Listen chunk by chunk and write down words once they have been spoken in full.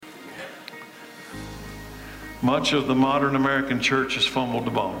Much of the modern American church has fumbled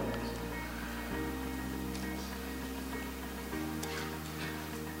the ball.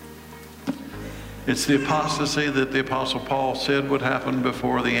 It's the apostasy that the Apostle Paul said would happen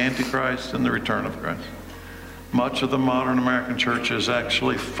before the Antichrist and the return of Christ. Much of the modern American church has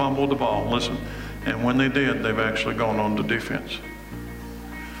actually fumbled the ball. Listen, and when they did, they've actually gone on to defense.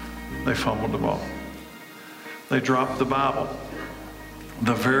 They fumbled the ball. They dropped the Bible.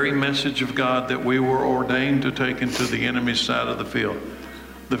 The very message of God that we were ordained to take into the enemy's side of the field.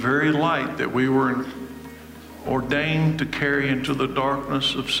 The very light that we were ordained to carry into the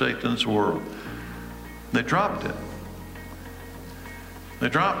darkness of Satan's world. They dropped it. They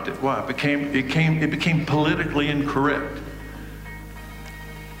dropped it. Why? It became politically incorrect.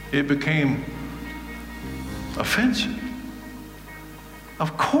 It became offensive.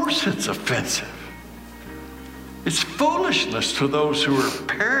 Of course it's offensive. It's foolishness to those who are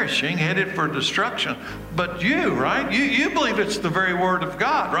perishing, headed for destruction. But you, right? You believe it's the very word of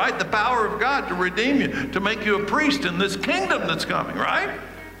God, right? The power of God to redeem you, to make you a priest in this kingdom that's coming, right?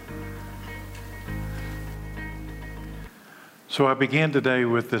 So I began today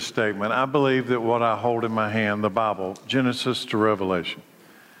with this statement. I believe that what I hold in my hand, the Bible, Genesis to Revelation,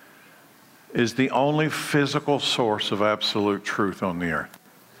 is the only physical source of absolute truth on the earth.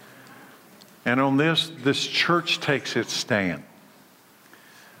 And on this church takes its stand.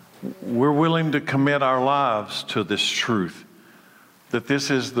 We're willing to commit our lives to this truth, that this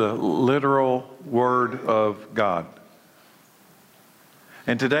is the literal Word of God.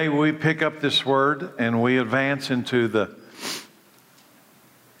 And today we pick up this Word and we advance into the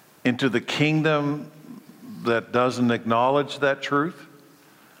kingdom that doesn't acknowledge that truth,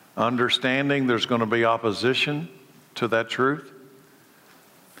 understanding there's going to be opposition to that truth.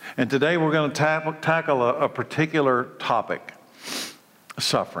 And today we're going to tackle a particular topic,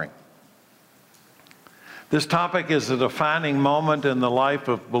 suffering. This topic is a defining moment in the life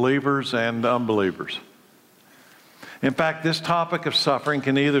of believers and unbelievers. In fact, this topic of suffering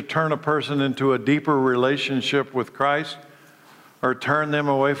can either turn a person into a deeper relationship with Christ or turn them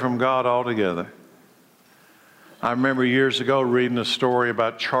away from God altogether. I remember years ago reading a story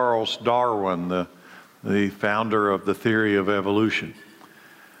about Charles Darwin, the founder of the theory of evolution.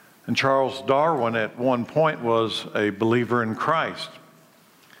 And Charles Darwin at one point was a believer in Christ.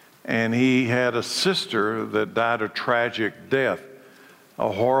 And he had a sister that died a tragic death,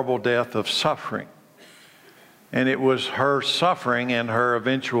 a horrible death of suffering. And it was her suffering and her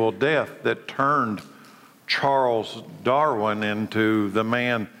eventual death that turned Charles Darwin into the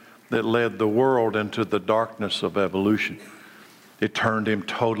man that led the world into the darkness of evolution. It turned him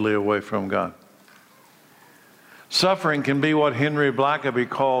totally away from God. Suffering can be what Henry Blackaby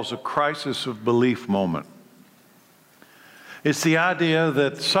calls a crisis of belief moment. It's the idea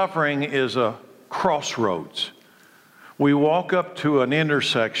that suffering is a crossroads. We walk up to an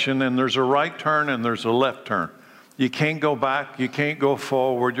intersection and there's a right turn and there's a left turn. You can't go back, you can't go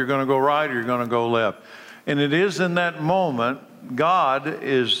forward, you're going to go right or you're going to go left. And it is in that moment, God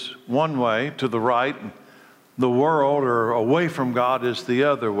is one way to the right, the world or away from God is the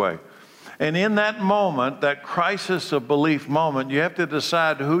other way. And in that moment, that crisis of belief moment, you have to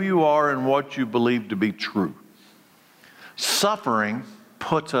decide who you are and what you believe to be true. Suffering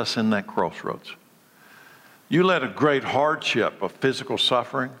puts us in that crossroads. You let a great hardship of physical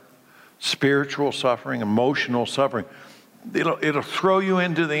suffering, spiritual suffering, emotional suffering, it'll throw you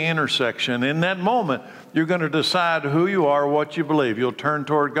into the intersection. In that moment, you're going to decide who you are, what you believe. You'll turn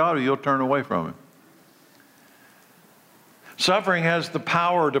toward God or you'll turn away from Him. Suffering has the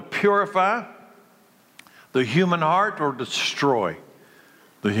power to purify the human heart or destroy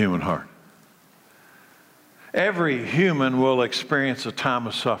the human heart. Every human will experience a time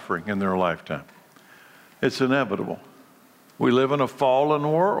of suffering in their lifetime. It's inevitable. We live in a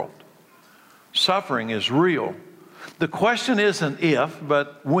fallen world. Suffering is real. The question isn't if,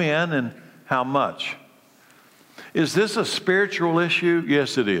 but when and how much. Is this a spiritual issue?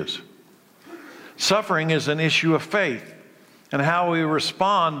 Yes, it is. Suffering is an issue of faith. And how we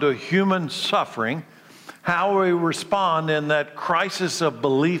respond to human suffering, how we respond in that crisis of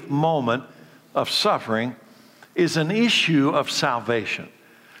belief moment of suffering is an issue of salvation.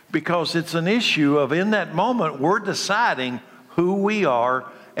 Because it's an issue of, in that moment, we're deciding who we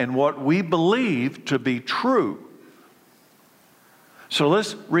are and what we believe to be true. So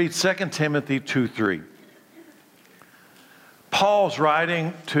let's read 2 Timothy 2:3. Paul's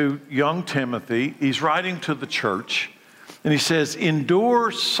writing to young Timothy. He's writing to the church. And he says, endure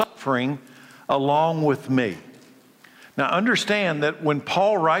suffering along with me. Now understand that when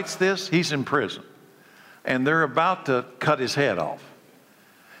Paul writes this, he's in prison. And they're about to cut his head off.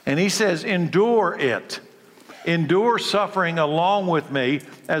 And he says, endure it. Endure suffering along with me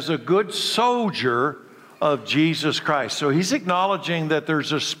as a good soldier of Jesus Christ. So he's acknowledging that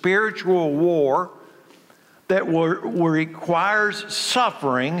there's a spiritual war that requires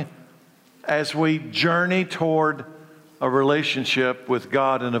suffering as we journey toward a relationship with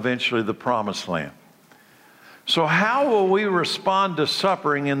God and eventually the promised land. So how will we respond to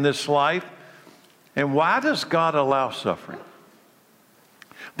suffering in this life? And why does God allow suffering?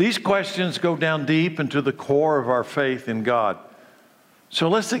 These questions go down deep into the core of our faith in God. So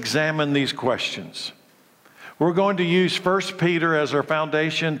let's examine these questions. We're going to use 1 Peter as our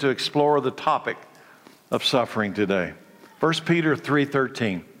foundation to explore the topic of suffering today. 1 Peter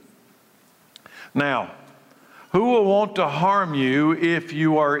 3:13. Now, who will want to harm you if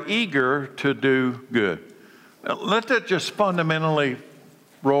you are eager to do good? Now, let that just fundamentally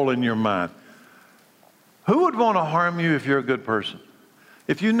roll in your mind. Who would want to harm you if you're a good person?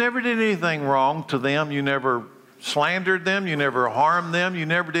 If you never did anything wrong to them, you never slandered them, you never harmed them, you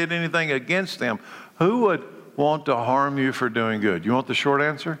never did anything against them, who would want to harm you for doing good? You want the short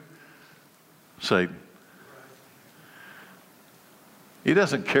answer? Satan. He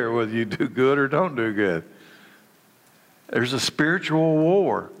doesn't care whether you do good or don't do good. There's a spiritual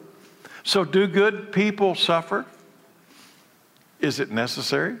war. So do good people suffer? Is it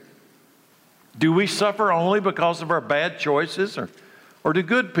necessary? Do we suffer only because of our bad choices? Or do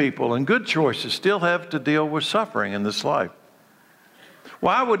good people and good choices still have to deal with suffering in this life?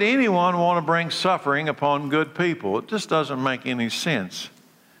 Why would anyone want to bring suffering upon good people? It just doesn't make any sense.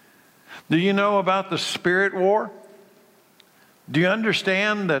 Do you know about the spirit war? Do you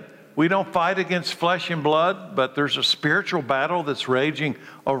understand that we don't fight against flesh and blood, but there's a spiritual battle that's raging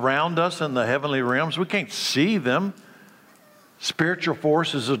around us in the heavenly realms? We can't see them. Spiritual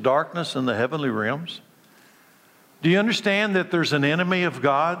forces of darkness in the heavenly realms. Do you understand that there's an enemy of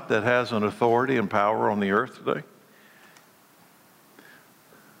God that has an authority and power on the earth today?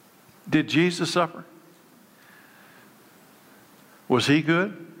 Did Jesus suffer? Was he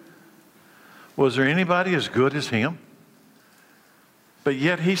good? Was there anybody as good as him? But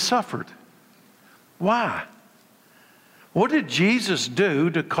yet he suffered. Why? What did Jesus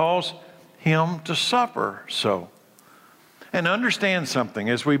do to cause him to suffer so? And understand something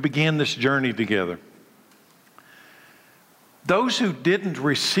as we begin this journey together. Those who didn't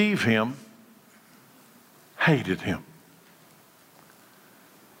receive him hated him.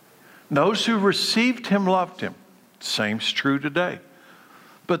 Those who received him loved him. Same's true today.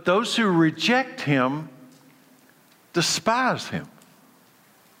 But those who reject him despise him.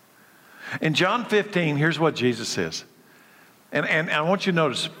 In John 15, here's what Jesus says. And I want you to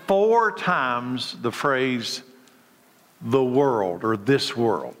notice 4 times the phrase the world or this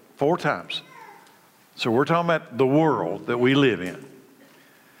world. 4 times. So we're talking about the world that we live in.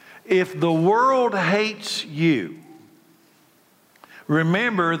 If the world hates you,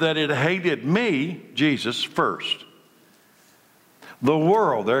 remember that it hated me, Jesus, first. The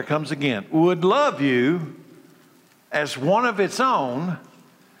world, there it comes again, would love you as one of its own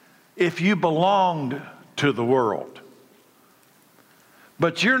if you belonged to the world.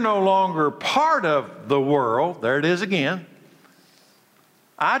 But you're no longer part of the world. There it is again.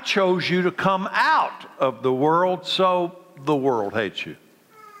 I chose you to come out of the world, so the world hates you.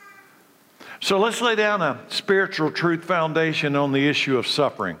 So let's lay down a spiritual truth foundation on the issue of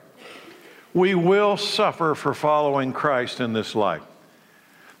suffering. We will suffer for following Christ in this life.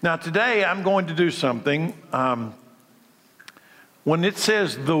 Now today I'm going to do something. When it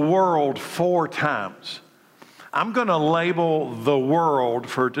says the world 4 times, I'm going to label the world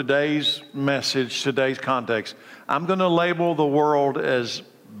for today's message, today's context. I'm going to label the world as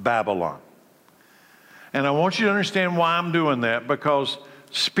Babylon. And I want you to understand why I'm doing that, because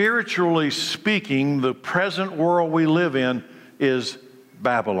spiritually speaking, the present world we live in is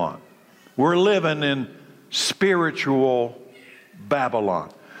Babylon. We're living in spiritual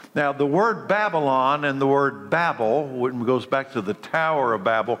Babylon. Now, the word Babylon and the word Babel, which goes back to the Tower of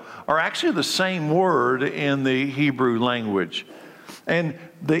Babel, are actually the same word in the Hebrew language. And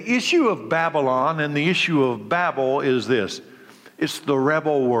the issue of Babylon and the issue of Babel is this. It's the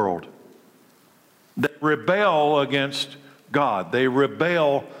rebel world. They rebel against God. They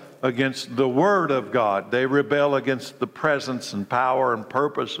rebel against the Word of God. They rebel against the presence and power and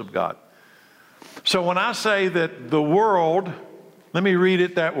purpose of God. So when I say that the world, let me read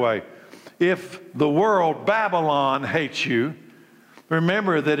it that way. If the world, Babylon, hates you,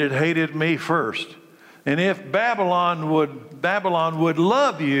 remember that it hated me first. And if Babylon would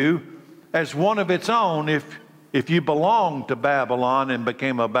love you as one of its own if you belonged to Babylon and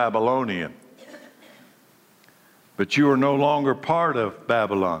became a Babylonian. But you are no longer part of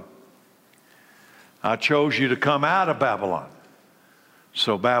Babylon. I chose you to come out of Babylon.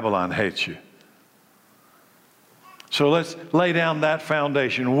 So Babylon hates you. So let's lay down that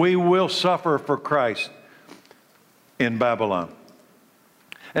foundation. We will suffer for Christ in Babylon.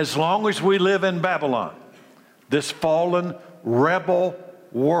 As long as we live in Babylon, this fallen, rebel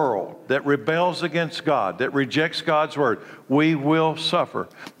world that rebels against God, that rejects God's word, we will suffer.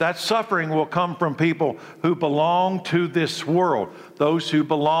 That suffering will come from people who belong to this world, those who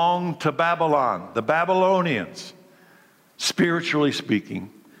belong to Babylon, the Babylonians, spiritually speaking,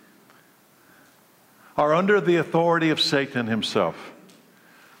 are under the authority of Satan himself.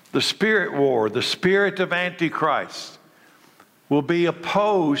 The spirit war, the spirit of Antichrist, will be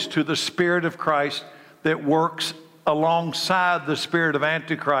opposed to the Spirit of Christ that works alongside the spirit of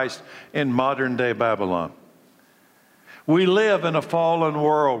Antichrist in modern-day Babylon. We live in a fallen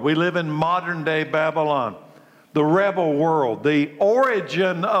world. We live in modern-day Babylon, the rebel world. The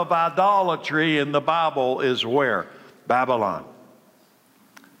origin of idolatry in the Bible is where? Babylon.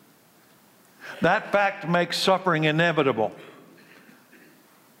 That fact makes suffering inevitable.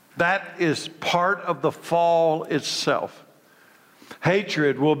 That is part of the fall itself.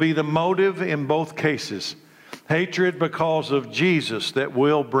 Hatred will be the motive in both cases. Hatred because of Jesus that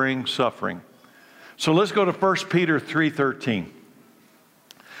will bring suffering. So let's go to 1 Peter 3:13.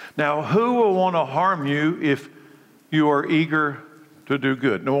 Now, who will want to harm you if you are eager to do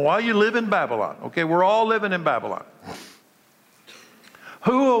good? Now, while you live in Babylon, okay, we're all living in Babylon.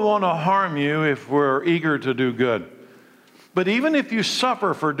 Who will want to harm you if we're eager to do good? But even if you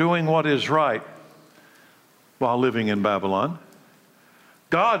suffer for doing what is right while living in Babylon,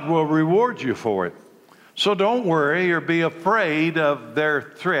 God will reward you for it. So don't worry or be afraid of their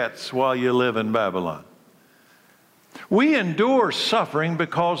threats while you live in Babylon. We endure suffering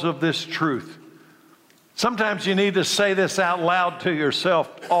because of this truth. Sometimes you need to say this out loud to yourself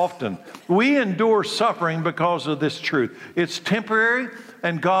often. We endure suffering because of this truth. It's temporary,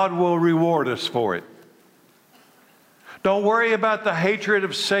 and God will reward us for it. Don't worry about the hatred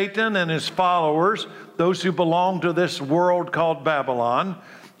of Satan and his followers, those who belong to this world called Babylon.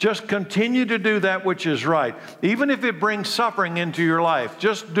 Just continue to do that which is right. Even if it brings suffering into your life,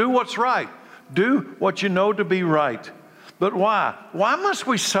 just do what's right. Do what you know to be right. But why? Why must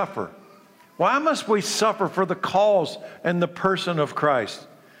we suffer? Why must we suffer for the cause and the person of Christ?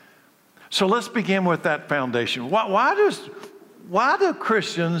 So let's begin with that foundation. Why do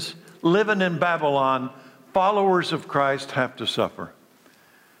Christians living in Babylon, followers of Christ, have to suffer?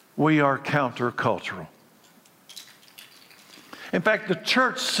 We are countercultural. In fact, the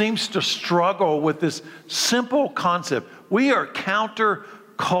church seems to struggle with this simple concept. We are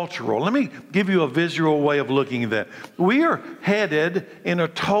countercultural. Let me give you a visual way of looking at that. We are headed in a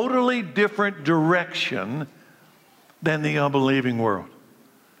totally different direction than the unbelieving world.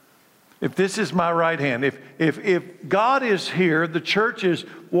 If this is my right hand, if God is here, the church is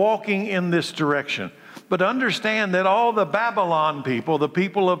walking in this direction. But understand that all the Babylon people, the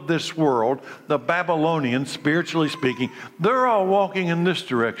people of this world, the Babylonians, spiritually speaking, they're all walking in this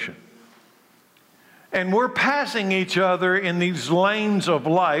direction. And we're passing each other in these lanes of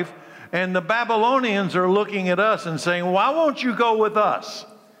life, and the Babylonians are looking at us and saying, why won't you go with us?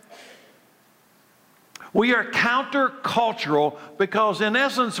 We are countercultural because, in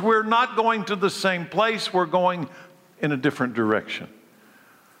essence, we're not going to the same place. We're going in a different direction.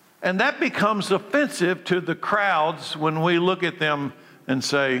 And that becomes offensive to the crowds when we look at them and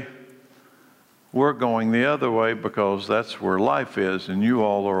say, we're going the other way because that's where life is, and you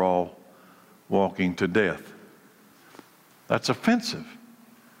all are all walking to death. That's offensive.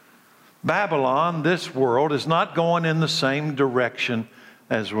 Babylon, this world, is not going in the same direction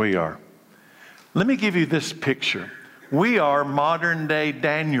as we are. Let me give you this picture. We are modern-day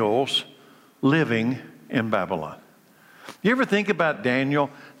Daniels living in Babylon. You ever think about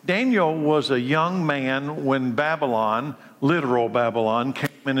Daniel? Daniel was a young man when Babylon, literal Babylon, came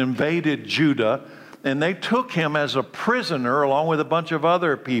and invaded Judah, and they took him as a prisoner along with a bunch of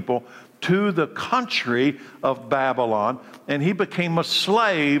other people to the country of Babylon, and he became a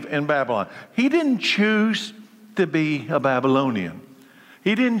slave in Babylon. He didn't choose to be a Babylonian.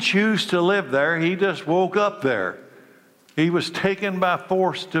 He didn't choose to live there. He just woke up there. He was taken by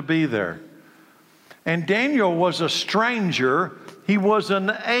force to be there. And Daniel was a stranger. He was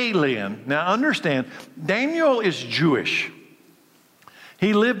an alien. Now understand, Daniel is Jewish.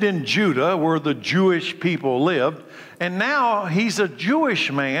 He lived in Judah where the Jewish people lived. And now he's a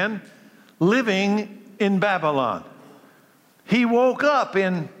Jewish man living in Babylon. He woke up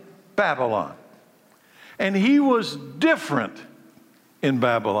in Babylon. And he was different in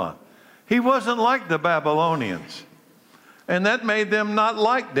Babylon. He wasn't like the Babylonians. And that made them not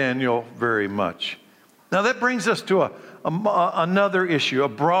like Daniel very much. Now that brings us to another issue, a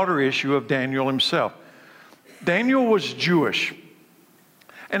broader issue of Daniel himself. Daniel was Jewish.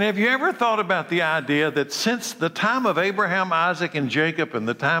 And have you ever thought about the idea that since the time of Abraham, Isaac, and Jacob, and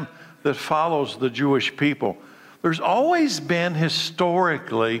the time that follows the Jewish people, there's always been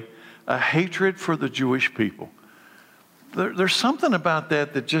historically a hatred for the Jewish people? There's something about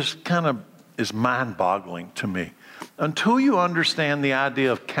that just kind of is mind-boggling to me. Until you understand the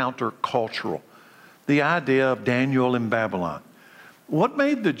idea of countercultural, the idea of Daniel in Babylon. What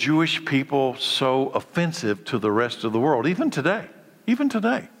made the Jewish people so offensive to the rest of the world, even today? Even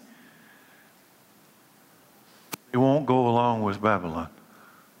today. They won't go along with Babylon.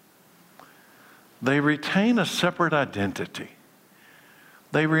 They retain a separate identity.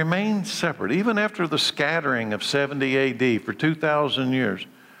 They remain separate. Even after the scattering of 70 A.D. for 2,000 years,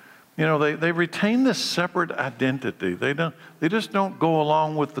 they retain this separate identity. They just don't go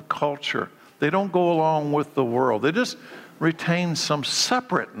along with the culture. They don't go along with the world. They just retain some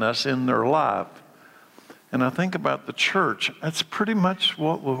separateness in their life. And I think about the church. That's pretty much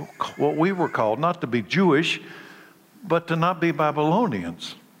what we were called, not to be Jewish, but to not be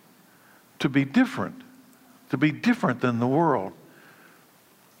Babylonians, to be different than the world.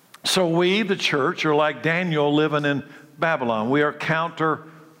 So we, the church, are like Daniel living in Babylon. We are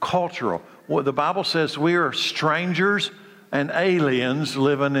countercultural. Well, the Bible says we are strangers and aliens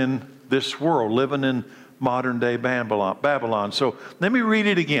living in this world, living in modern day Babylon. So let me read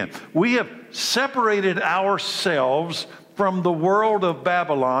it again. We have separated ourselves from the world of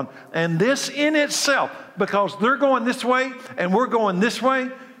Babylon, and this in itself, because they're going this way and we're going this way,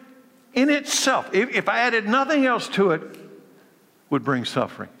 in itself, if I added nothing else to it, would bring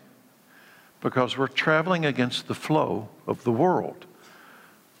suffering. Because we're traveling against the flow of the world.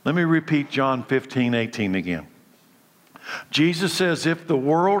 Let me repeat John 15:18 again. Jesus says, if the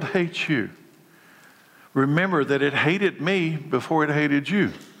world hates you, remember that it hated me before it hated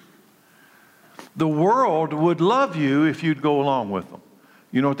you. The world would love you if you'd go along with them.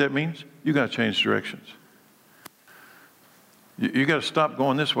 You know what that means? You got to change directions. You got to stop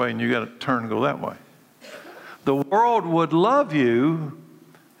going this way and you got to turn and go that way. The world would love you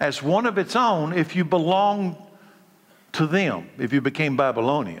as one of its own if you belonged to them, if you became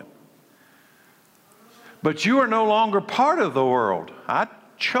Babylonian. But you are no longer part of the world. I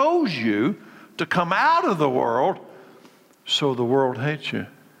chose you to come out of the world, so the world hates you.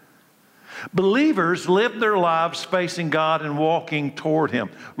 Believers live their lives facing God and walking toward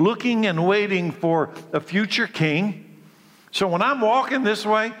Him, looking and waiting for a future king. So when I'm walking this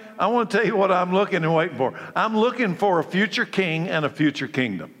way, I want to tell you what I'm looking and waiting for. I'm looking for a future king and a future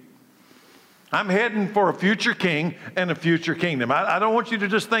kingdom. I'm heading for a future king and a future kingdom. I don't want you to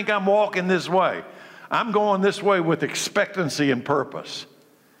just think I'm walking this way. I'm going this way with expectancy and purpose.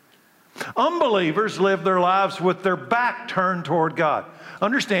 Unbelievers live their lives with their back turned toward God.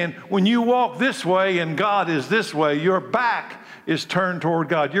 Understand, when you walk this way and God is this way, your back is turned toward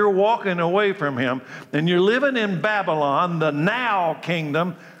God. You're walking away from Him, and you're living in Babylon, the now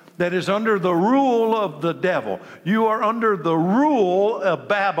kingdom that is under the rule of the devil. You are under the rule of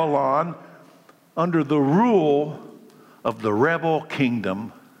Babylon, under the rule of the rebel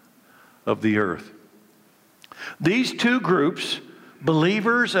kingdom of the earth. These two groups,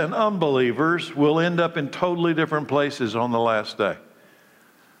 believers and unbelievers, will end up in totally different places on the last day.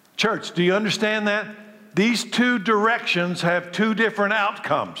 Church, do you understand that? These two directions have two different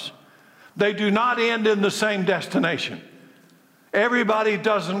outcomes. They do not end in the same destination. Everybody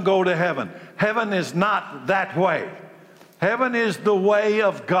doesn't go to heaven. Heaven is not that way. Heaven is the way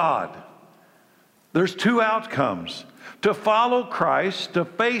of God. There's two outcomes: to follow Christ, to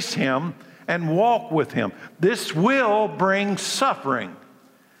face Him, and walk with Him. This will bring suffering,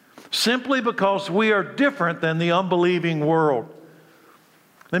 simply because we are different than the unbelieving world.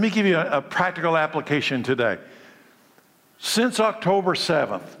 Let me give you a practical application today. Since October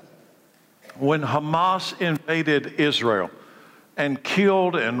 7th, when Hamas invaded Israel and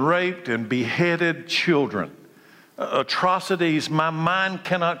killed and raped and beheaded children, atrocities my mind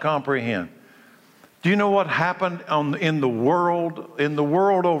cannot comprehend. Do you know what happened in the world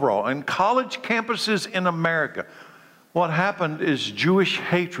overall, in college campuses in America? What happened is Jewish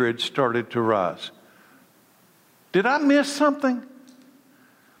hatred started to rise. Did I miss something?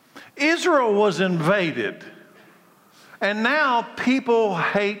 Israel was invaded, and now people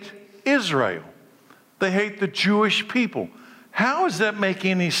hate Israel. They hate the Jewish people. How does that make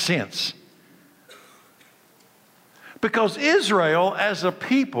any sense? Because Israel, as a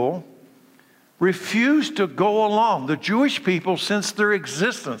people, refused to go along. The Jewish people, since their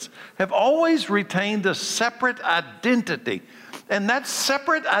existence, have always retained a separate identity. And that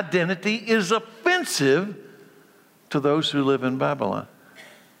separate identity is offensive offensive to those who live in Babylon.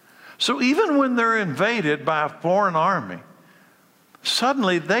 So even when they're invaded by a foreign army,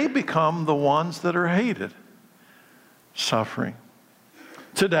 suddenly they become the ones that are hated, suffering.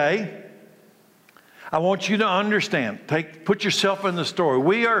 Today, I want you to understand, put yourself in the story.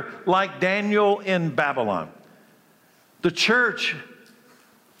 We are like Daniel in Babylon. The church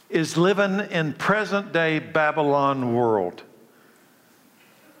is living in present-day Babylon world.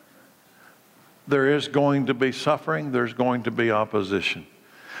 There is going to be suffering. There's going to be opposition.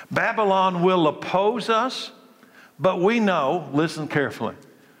 Babylon will oppose us, but we know, listen carefully,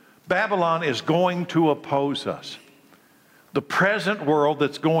 Babylon is going to oppose us. The present world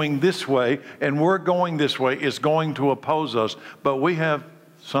that's going this way, and we're going this way, is going to oppose us, but we have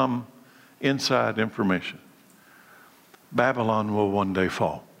some inside information. Babylon will one day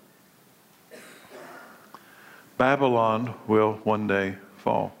fall. Babylon will one day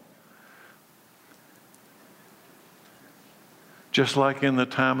fall. Just like in the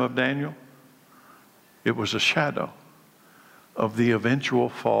time of Daniel, it was a shadow of the eventual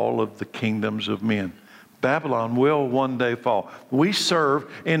fall of the kingdoms of men. Babylon will one day fall. We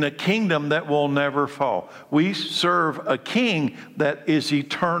serve in a kingdom that will never fall. We serve a king that is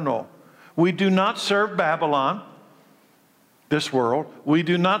eternal. We do not serve Babylon, this world. We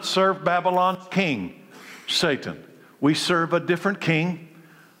do not serve Babylon's king, Satan. We serve a different king.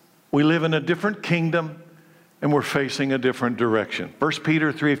 We live in a different kingdom, and we're facing a different direction. 1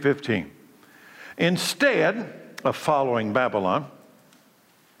 Peter 3:15. Instead of following Babylon,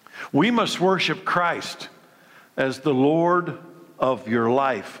 we must worship Christ as the Lord of your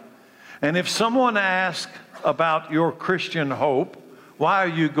life. And if someone asks about your Christian hope, why are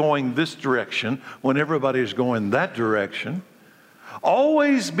you going this direction when everybody's going that direction?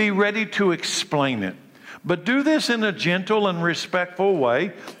 Always be ready to explain it. But do this in a gentle and respectful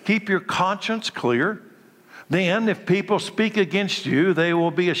way. Keep your conscience clear. Then, if people speak against you, they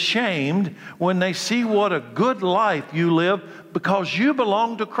will be ashamed when they see what a good life you live because you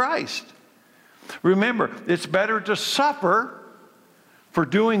belong to Christ. Remember, it's better to suffer for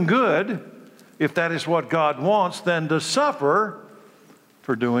doing good, if that is what God wants, than to suffer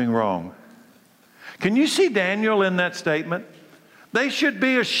for doing wrong. Can you see Daniel in that statement? They should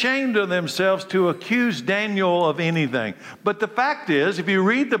be ashamed of themselves to accuse Daniel of anything. But the fact is, if you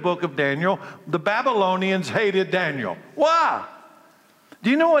read the book of Daniel, the Babylonians hated Daniel. Why? Do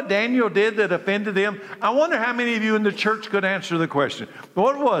you know what Daniel did that offended them? I wonder how many of you in the church could answer the question.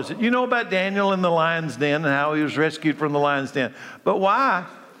 What was it? You know about Daniel in the lion's den and how he was rescued from the lion's den. But why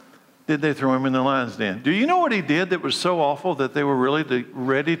did they throw him in the lion's den? Do you know what he did that was so awful that they were really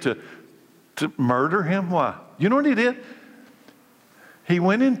ready to murder him? Why? You know what he did? He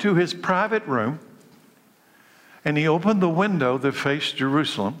went into his private room and he opened the window that faced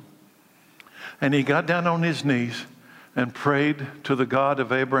Jerusalem, and he got down on his knees and prayed to the God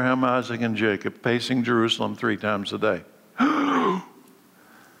of Abraham, Isaac, and Jacob, pacing Jerusalem 3 times a day.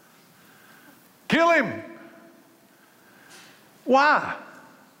 Kill him! Why?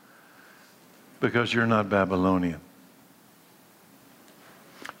 Because you're not Babylonian.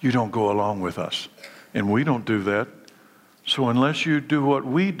 You don't go along with us, and we don't do that. So unless you do what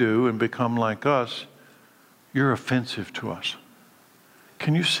we do and become like us, you're offensive to us.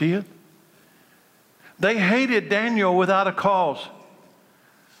 Can you see it? They hated Daniel without a cause.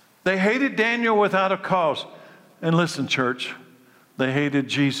 They hated Daniel without a cause. And listen, church, they hated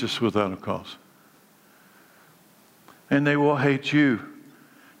Jesus without a cause. And they will hate you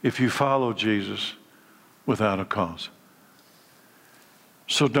if you follow Jesus without a cause.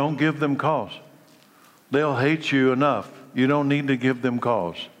 So don't give them cause. They'll hate you enough. You don't need to give them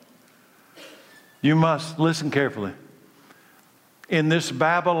cause. You must, listen carefully, in this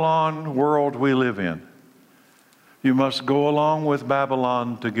Babylon world we live in, you must go along with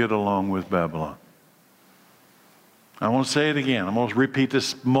Babylon to get along with Babylon. I want to say it again. I'm going to repeat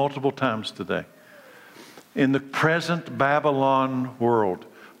this multiple times today. In the present Babylon world,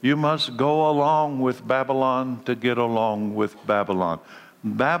 you must go along with Babylon to get along with Babylon.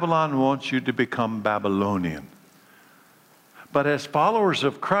 Babylon wants you to become Babylonian. But as followers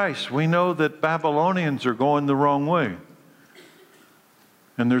of Christ, we know that Babylonians are going the wrong way.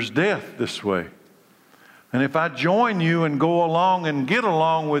 And there's death this way. And if I join you and go along and get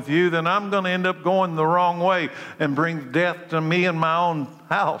along with you, then I'm going to end up going the wrong way and bring death to me and my own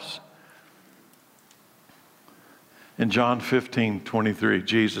house. In John 15:23,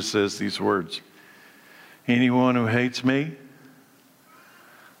 Jesus says these words, "Anyone who hates me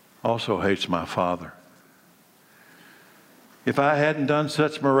also hates my Father. If I hadn't done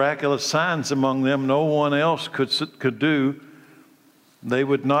such miraculous signs among them, no one else could do they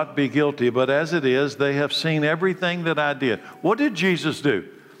would not be guilty. But as it is, they have seen everything that I did. What did Jesus do?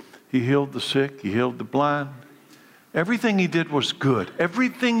 He healed the sick. He healed the blind. Everything he did was good.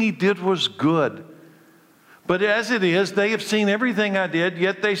 Everything he did was good. But as it is, they have seen everything I did,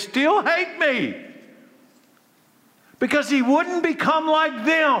 yet they still hate me. Because he wouldn't become like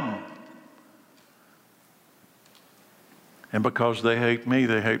them. And because they hate me,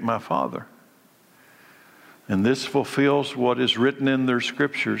 they hate my Father. And this fulfills what is written in their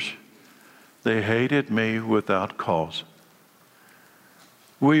scriptures. They hated me without cause.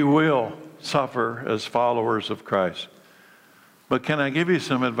 We will suffer as followers of Christ. But can I give you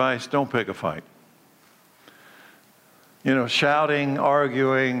some advice? Don't pick a fight. You know, shouting,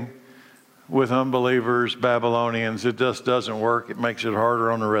 arguing with unbelievers, Babylonians, it just doesn't work. It makes it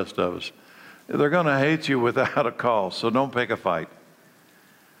harder on the rest of us. They're going to hate you without a cause, so don't pick a fight.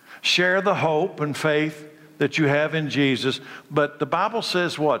 Share the hope and faith that you have in Jesus, but the Bible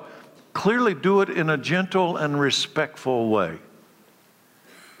says what? Clearly do it in a gentle and respectful way.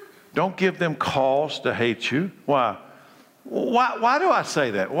 Don't give them cause to hate you. Why? Why do I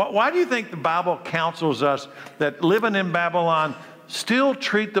say that? Why do you think the Bible counsels us that living in Babylon, still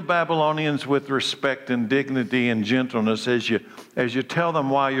treat the Babylonians with respect and dignity and gentleness as you tell them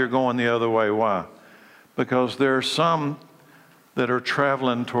why you're going the other way? Why? Because there are some that are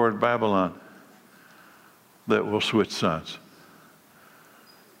traveling toward Babylon that will switch sides.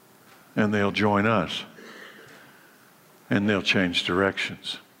 And they'll join us. And they'll change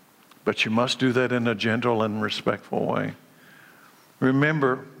directions. But you must do that in a gentle and respectful way.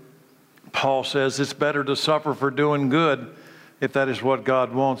 Remember, Paul says it's better to suffer for doing good, if that is what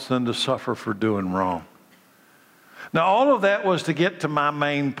God wants, than to suffer for doing wrong. Now, all of that was to get to my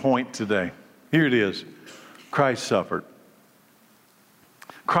main point today. Here it is. Christ suffered.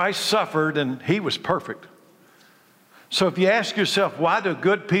 Christ suffered, and he was perfect. So if you ask yourself, why do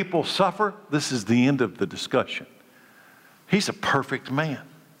good people suffer? This is the end of the discussion. He's a perfect man.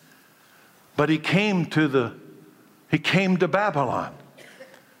 But he came to Babylon,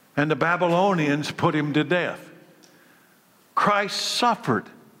 and the Babylonians put him to death. Christ suffered.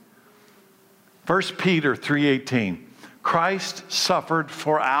 1 Peter 3:18. Christ suffered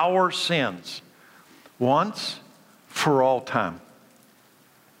for our sins once for all time.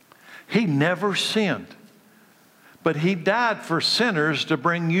 He never sinned, but he died for sinners to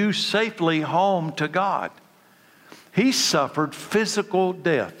bring you safely home to God. He suffered physical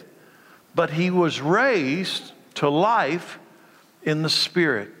death, but he was raised to life in the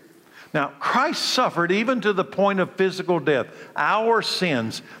Spirit. Now, Christ suffered even to the point of physical death, our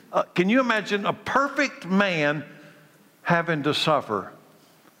sins. Can you imagine a perfect man having to suffer?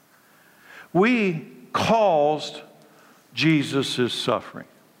 We caused Jesus' suffering.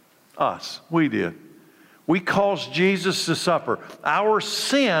 Us, we did. We caused Jesus to suffer. Our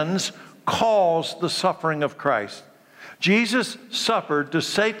sins caused the suffering of Christ. Jesus suffered to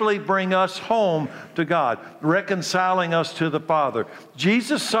safely bring us home to God, reconciling us to the Father.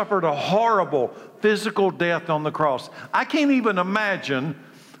 Jesus suffered a horrible physical death on the cross. I can't even imagine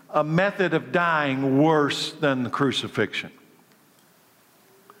a method of dying worse than the crucifixion.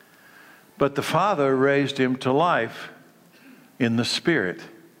 But the Father raised him to life in the Spirit.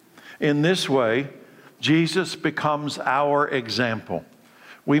 In this way, Jesus becomes our example.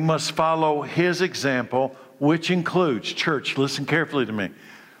 We must follow his example, which includes, church, listen carefully to me.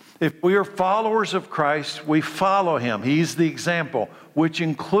 If we are followers of Christ, we follow him. He's the example, which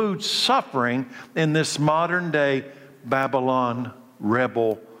includes suffering in this modern day Babylon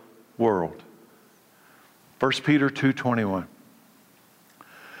rebel world. 1 Peter 2:21.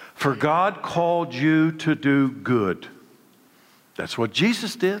 For God called you to do good. That's what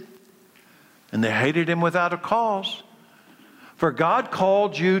Jesus did. And they hated him without a cause. For God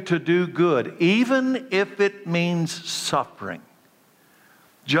called you to do good, even if it means suffering.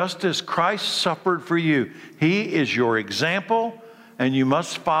 Just as Christ suffered for you, he is your example, and you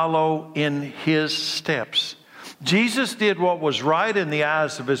must follow in his steps. Jesus did what was right in the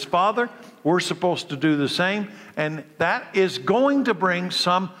eyes of his Father. We're supposed to do the same, and that is going to bring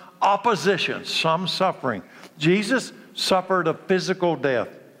some opposition, some suffering. Jesus suffered a physical death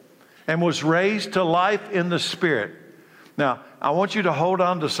and was raised to life in the Spirit. Now, I want you to hold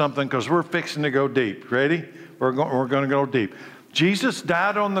on to something because we're fixing to go deep. Ready? We're going to go deep. Jesus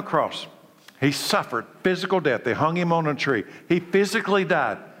died on the cross. He suffered physical death. They hung him on a tree. He physically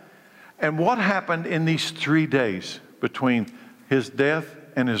died. And what happened in these 3 days between his death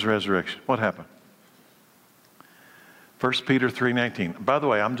and his resurrection? What happened? 1 Peter 3:19. By the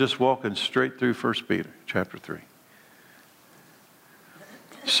way, I'm just walking straight through 1 Peter chapter 3.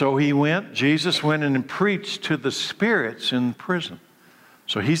 So Jesus went and preached to the spirits in prison.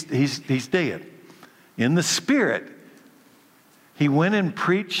 So he's dead. In the Spirit, he went and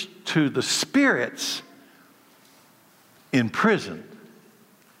preached to the spirits in prison.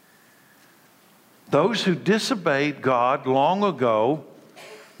 Those who disobeyed God long ago,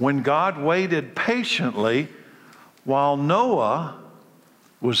 when God waited patiently while Noah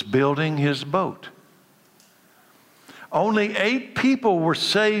was building his boat. Only 8 people were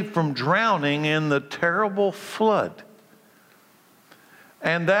saved from drowning in the terrible flood.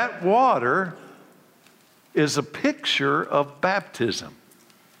 And that water is a picture of baptism,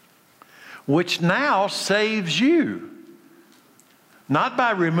 which now saves you. Not by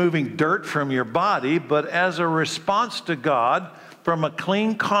removing dirt from your body, but as a response to God from a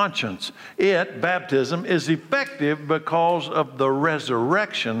clean conscience. Baptism, is effective because of the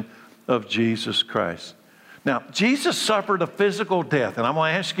resurrection of Jesus Christ. Now, Jesus suffered a physical death, and I'm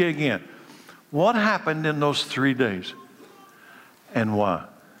going to ask you again, what happened in those 3 days and why?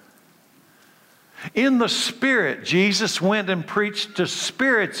 In the Spirit, Jesus went and preached to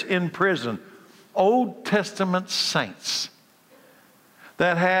spirits in prison, Old Testament saints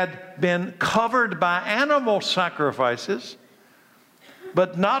that had been covered by animal sacrifices,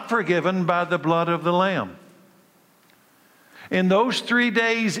 but not forgiven by the blood of the Lamb. In those 3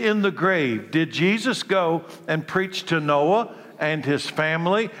 days in the grave, did Jesus go and preach to Noah and his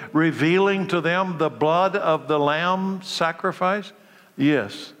family, revealing to them the blood of the Lamb sacrifice?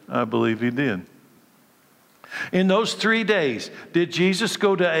 Yes, I believe he did. In those 3 days, did Jesus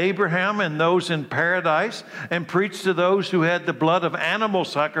go to Abraham and those in paradise and preach to those who had the blood of animal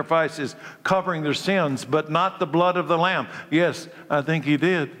sacrifices covering their sins, but not the blood of the Lamb? Yes, I think he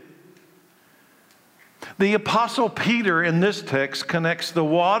did. The Apostle Peter in this text connects the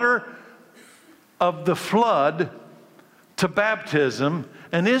water of the flood to baptism,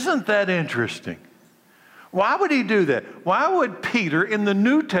 and isn't that interesting? Why would he do that? Why would Peter in the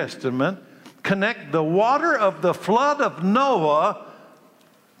New Testament connect the water of the flood of Noah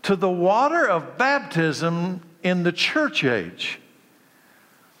to the water of baptism in the church age?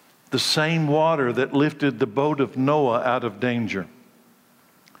 The same water that lifted the boat of Noah out of danger.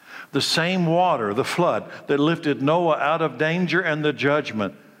 The same water, the flood, that lifted Noah out of danger and the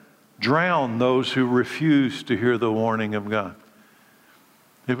judgment, drowned those who refused to hear the warning of God.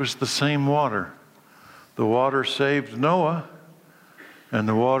 It was the same water. The water saved Noah, and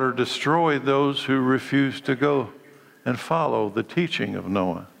the water destroyed those who refused to go and follow the teaching of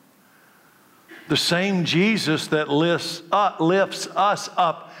Noah. The same Jesus that lifts us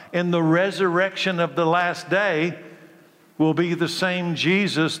up in the resurrection of the last day will be the same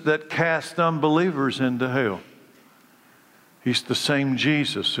Jesus that cast unbelievers into hell. He's the same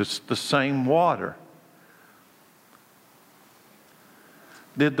Jesus. It's the same water.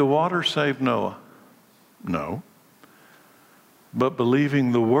 Did the water save Noah? No. But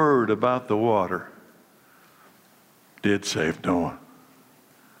believing the word about the water did save Noah.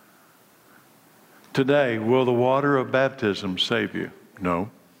 Today, will the water of baptism save you?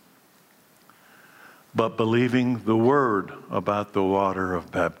 No. But believing the word about the water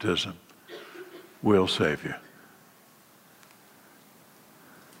of baptism will save you.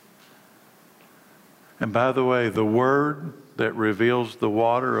 And by the way, the word that reveals the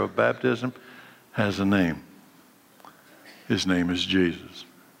water of baptism has a name. His name is Jesus.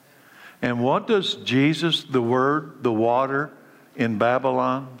 And what does Jesus, the word, the water in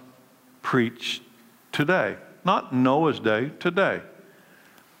Babylon, preach today? Not Noah's day, today.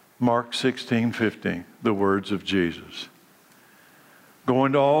 Mark 16:15, the words of Jesus. Go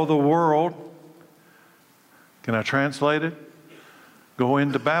into all the world. Can I translate it? Go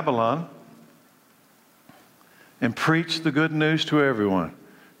into Babylon and preach the good news to everyone.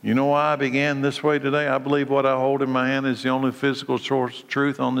 You know why I began this way today? I believe what I hold in my hand is the only physical source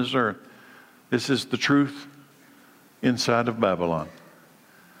truth on this earth. This is the truth inside of Babylon.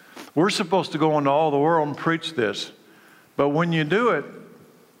 We're supposed to go into all the world and preach this. But when you do it,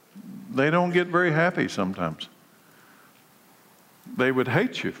 they don't get very happy sometimes. They would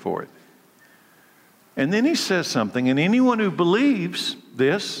hate you for it. And then he says something, and anyone who believes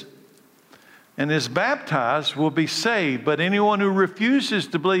this and is baptized will be saved, but anyone who refuses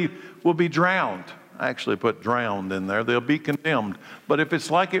to believe will be drowned. I actually put drowned in there. They'll be condemned. But if it's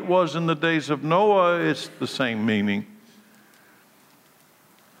like it was in the days of Noah, it's the same meaning.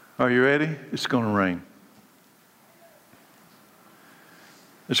 Are you ready? It's going to rain.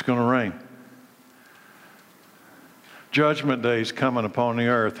 It's going to rain. Judgment Day is coming upon the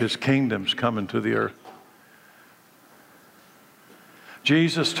earth. His kingdom's coming to the earth.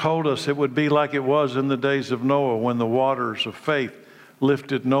 Jesus told us it would be like it was in the days of Noah when the waters of faith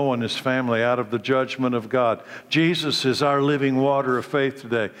lifted Noah and his family out of the judgment of God. Jesus is our living water of faith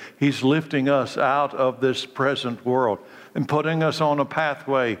today. He's lifting us out of this present world and putting us on a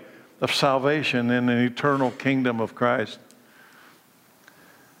pathway of salvation in an eternal kingdom of Christ.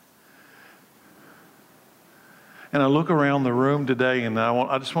 And I look around the room today, and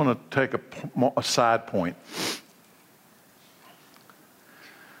I just want to take a side point.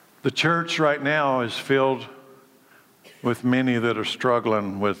 The church right now is filled with many that are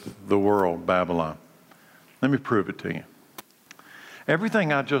struggling with the world, Babylon. Let me prove it to you.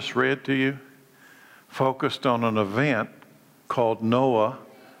 Everything I just read to you focused on an event called Noah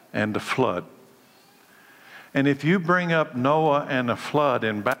and the flood. And if you bring up Noah and the flood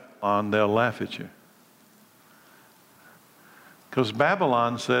in Babylon, they'll laugh at you. Because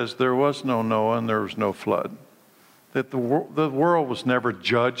Babylon says there was no Noah and there was no flood. That the world was never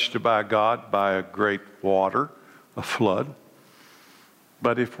judged by God by a great water, a flood.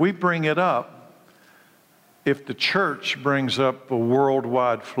 But if we bring it up, if the church brings up a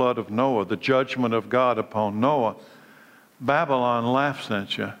worldwide flood of Noah, the judgment of God upon Noah, Babylon laughs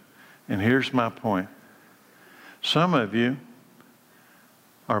at you. And here's my point. Some of you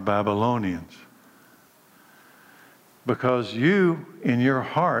are Babylonians. Because you, in your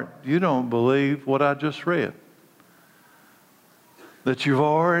heart, you don't believe what I just read. That you've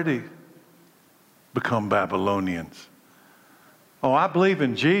already become Babylonians. Oh, I believe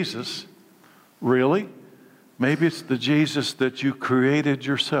in Jesus. Really? Maybe it's the Jesus that you created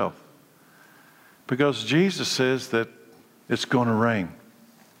yourself. Because Jesus says that it's going to rain.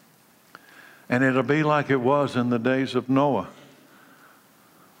 And it'll be like it was in the days of Noah.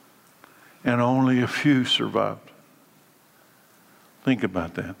 And only a few survived. Think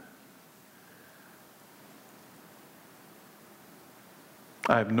about that.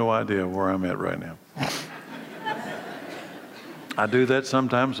 I have no idea where I'm at right now. I do that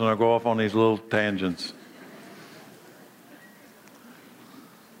sometimes when I go off on these little tangents.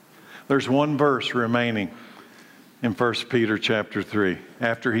 There's one verse remaining in 1 Peter chapter 3,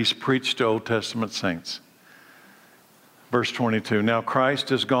 after he's preached to Old Testament saints. Verse 22, now Christ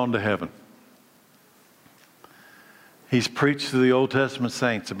has gone to heaven. He's preached to the Old Testament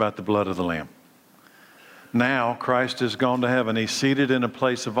saints about the blood of the Lamb. Now Christ has gone to heaven. He's seated in a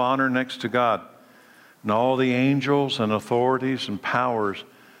place of honor next to God. And all the angels and authorities and powers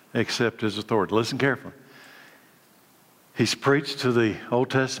accept his authority. Listen carefully. He's preached to the Old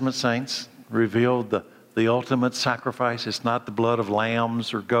Testament saints, revealed the ultimate sacrifice. It's not the blood of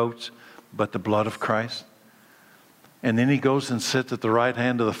lambs or goats, but the blood of Christ. And then he goes and sits at the right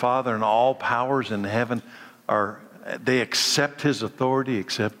hand of the Father, and all powers in heaven they accept his authority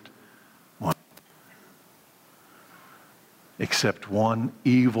except one. Except one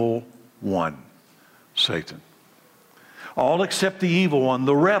evil one, Satan. All except the evil one,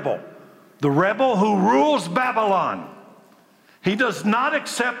 the rebel who rules Babylon. He does not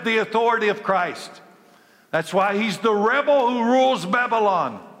accept the authority of Christ. That's why he's the rebel who rules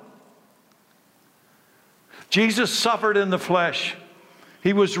Babylon. Jesus suffered in the flesh.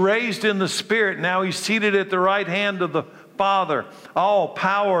 He was raised in the Spirit. Now he's seated at the right hand of the Father. All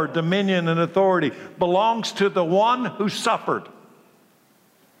power, dominion, and authority belongs to the one who suffered.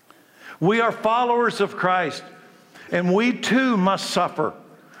 We are followers of Christ, and we too must suffer.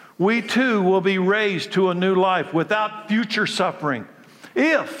 We too will be raised to a new life without future suffering.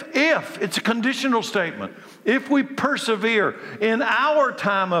 If, it's a conditional statement, if we persevere in our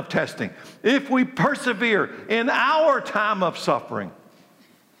time of testing, if we persevere in our time of suffering.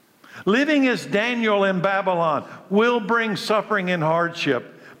 Living as Daniel in Babylon will bring suffering and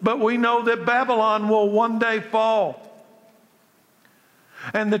hardship, but we know that Babylon will one day fall.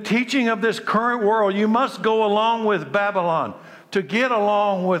 And the teaching of this current world, you must go along with Babylon to get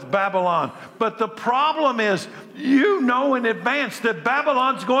along with Babylon. But the problem is, you know in advance that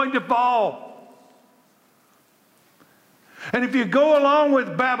Babylon's going to fall. And if you go along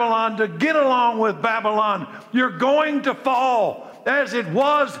with Babylon to get along with Babylon, you're going to fall, as it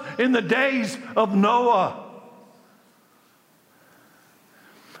was in the days of Noah.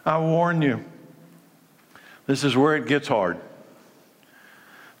 I warn you, this is where it gets hard.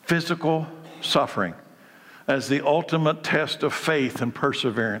 Physical suffering as the ultimate test of faith and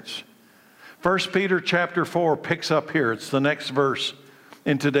perseverance. 1 Peter chapter 4 picks up here. It's the next verse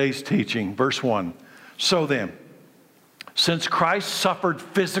in today's teaching. Verse 1. So then, since Christ suffered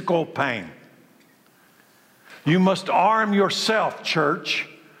physical pain, you must arm yourself, church,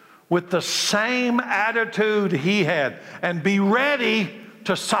 with the same attitude he had and be ready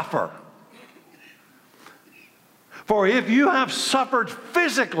to suffer. For if you have suffered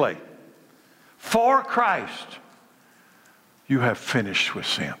physically for Christ, You have finished with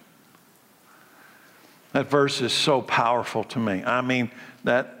sin. That verse is so powerful to me. I mean,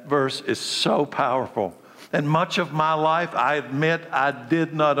 that verse is so powerful. And much of my life, I admit, I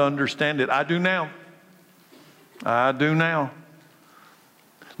did not understand it. I do now. I do now.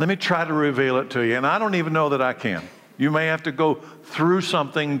 Let me try to reveal it to you. And I don't even know that I can. You may have to go through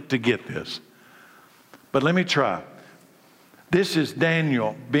something to get this. But let me try. This is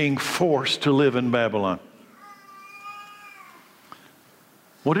Daniel being forced to live in Babylon.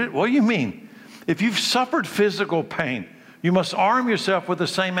 What do you mean? If you've suffered physical pain, you must arm yourself with the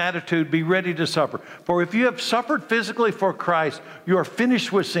same attitude, be ready to suffer. For if you have suffered physically for Christ, you are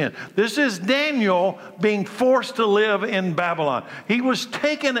finished with sin. This is Daniel being forced to live in Babylon. He was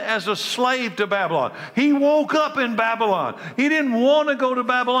taken as a slave to Babylon. He woke up in Babylon. He didn't want to go to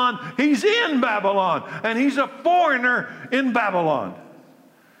Babylon. He's in Babylon, and he's a foreigner in Babylon.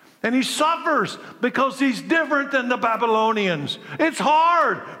 And he suffers because he's different than the Babylonians. It's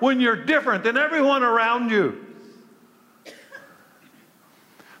hard when you're different than everyone around you.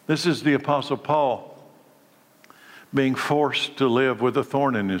 This is the Apostle Paul being forced to live with a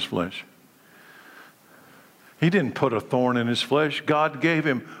thorn in his flesh. He didn't put a thorn in his flesh. God gave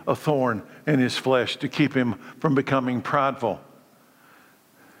him a thorn in his flesh to keep him from becoming prideful.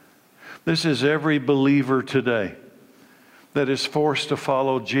 This is every believer today that is forced to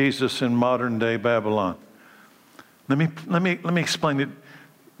follow Jesus in modern day Babylon. Let me explain it.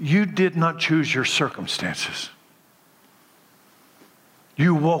 You did not choose your circumstances.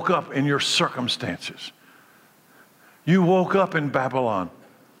 You woke up in your circumstances. You woke up in Babylon.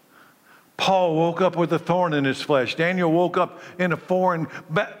 Paul woke up with a thorn in his flesh. Daniel woke up in a foreign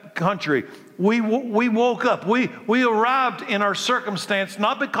country. We woke up. We arrived in our circumstance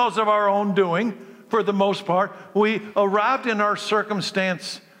not because of our own doing, for the most part. We arrived in our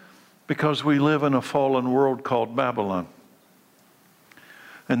circumstance because we live in a fallen world called Babylon.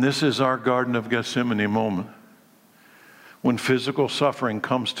 And this is our Garden of Gethsemane moment, when physical suffering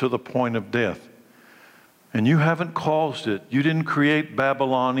comes to the point of death. And you haven't caused it. You didn't create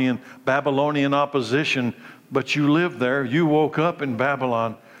Babylonian opposition, but you lived there. You woke up in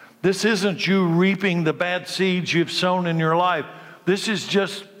Babylon. This isn't you reaping the bad seeds you've sown in your life. This is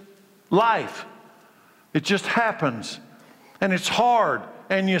just life. It just happens. And it's hard.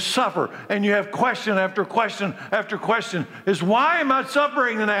 And you suffer. And you have question after question after question. Is why am I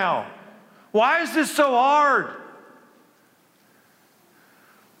suffering now? Why is this so hard?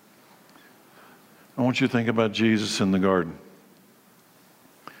 I want you to think about Jesus in the garden.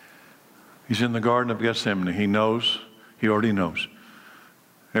 He's in the Garden of Gethsemane. He knows, he already knows.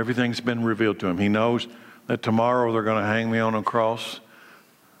 Everything's been revealed to him. He knows that tomorrow they're going to hang me on a cross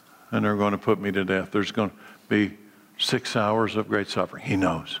and they're going to put me to death. There's going to be 6 hours of great suffering. He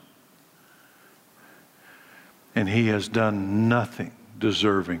knows. And he has done nothing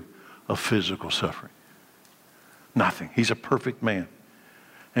deserving of physical suffering. Nothing. He's a perfect man.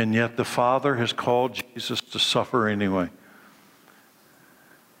 And yet the Father has called Jesus to suffer anyway.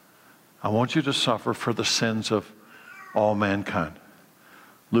 I want you to suffer for the sins of all mankind.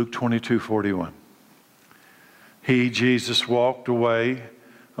 Luke 22:41. He, Jesus, walked away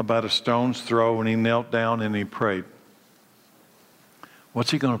about a stone's throw and he knelt down and he prayed.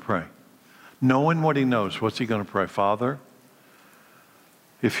 What's he going to pray? Knowing what he knows, what's he going to pray? Father,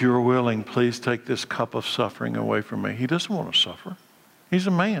 if you're willing, please take this cup of suffering away from me. He doesn't want to suffer. He's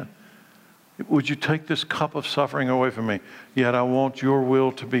a man. Would you take this cup of suffering away from me? Yet I want your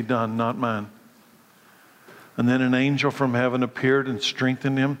will to be done, not mine. And then an angel from heaven appeared and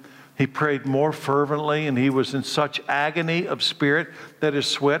strengthened him. He prayed more fervently, and he was in such agony of spirit that his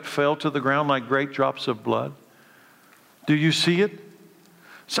sweat fell to the ground like great drops of blood. Do you see it?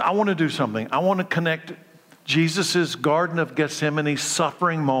 So I want to do something. I want to connect Jesus' Garden of Gethsemane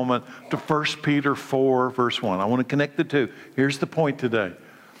suffering moment to 1 Peter 4, verse 1. I want to connect the two. Here's the point today.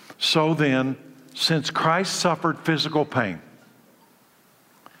 So then, since Christ suffered physical pain,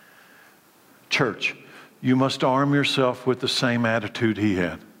 church, you must arm yourself with the same attitude he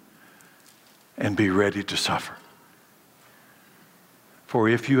had and be ready to suffer. For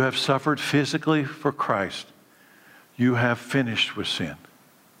if you have suffered physically for Christ, you have finished with sin.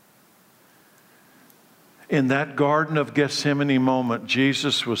 In that Garden of Gethsemane moment,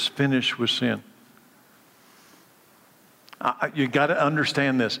 Jesus was finished with sin. You got to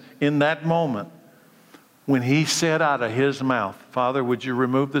understand this. In that moment, when he said out of his mouth, Father, would you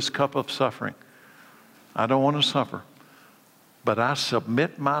remove this cup of suffering? I don't want to suffer, but I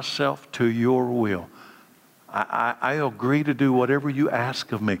submit myself to your will. I agree to do whatever you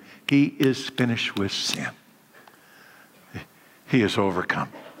ask of me. He is finished with sin. He is overcome.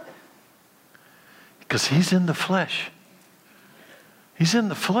 Because he's in the flesh. He's in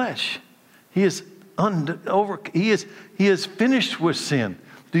the flesh. He is finished with sin.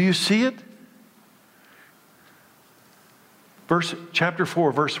 Do you see it? Chapter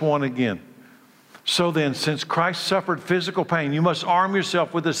 4, verse 1 again. So then, since Christ suffered physical pain, you must arm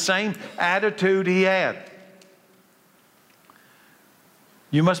yourself with the same attitude he had.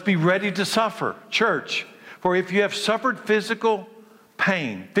 You must be ready to suffer, church. For if you have suffered physical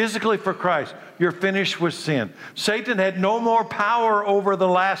pain, physically for Christ, you're finished with sin. Satan had no more power over the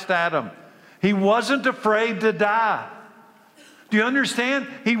last Adam. He wasn't afraid to die. Do you understand?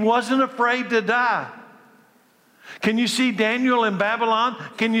 He wasn't afraid to die. Can you see Daniel in Babylon?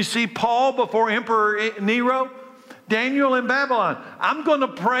 Can you see Paul before Emperor Nero? Daniel in Babylon. I'm going to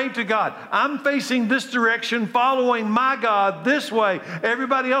pray to God. I'm facing this direction, following my God this way.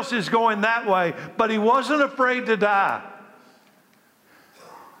 Everybody else is going that way. But he wasn't afraid to die.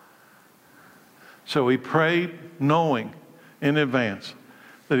 So he prayed knowing in advance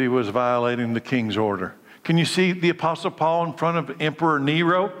that he was violating the king's order. Can you see the Apostle Paul in front of Emperor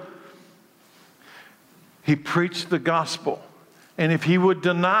Nero? He preached the gospel. And if he would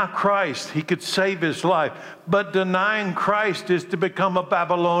deny Christ, he could save his life. But denying Christ is to become a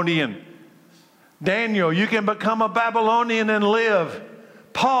Babylonian. Daniel, you can become a Babylonian and live.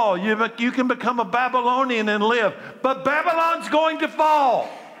 Paul, you can become a Babylonian and live. But Babylon's going to fall.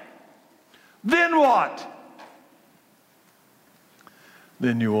 Then what?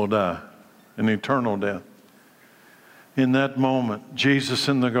 Then you will die an eternal death. In that moment, Jesus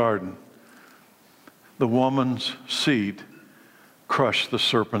in the garden, the woman's seed crushed the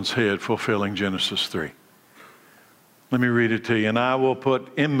serpent's head, fulfilling Genesis 3. Let me read it to you. And I will put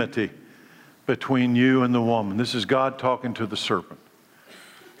enmity between you and the woman. This is God talking to the serpent.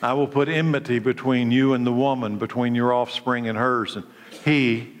 I will put enmity between you and the woman, between your offspring and hers. And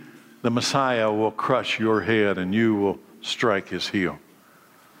he, the Messiah, will crush your head and you will strike his heel.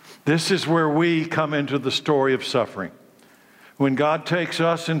 This is where we come into the story of suffering. When God takes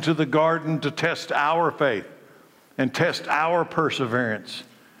us into the garden to test our faith and test our perseverance.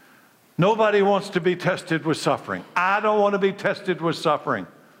 Nobody wants to be tested with suffering. I don't want to be tested with suffering.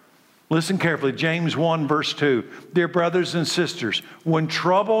 Listen carefully. James 1 verse 2. Dear brothers and sisters, when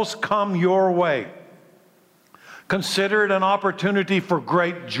troubles come your way, consider it an opportunity for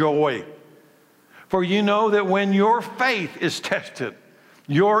great joy. For you know that when your faith is tested,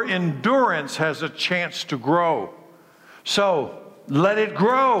 your endurance has a chance to grow. So let it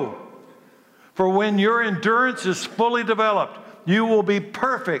grow. For when your endurance is fully developed, you will be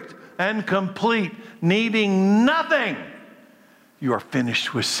perfect and complete, needing nothing. You are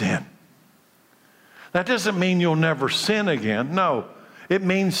finished with sin. That doesn't mean you'll never sin again. No, it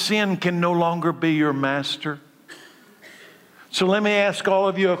means sin can no longer be your master. So let me ask all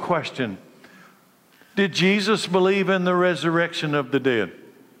of you a question. Did Jesus believe in the resurrection of the dead?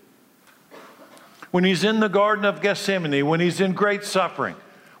 When he's in the Garden of Gethsemane, when he's in great suffering,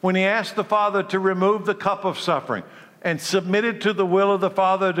 when he asked the Father to remove the cup of suffering and submitted to the will of the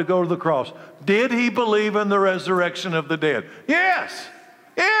Father to go to the cross, did he believe in the resurrection of the dead? Yes,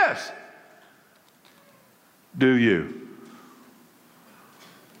 yes. Do you?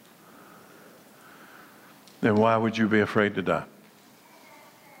 Then why would you be afraid to die?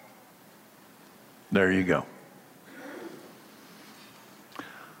 There you go.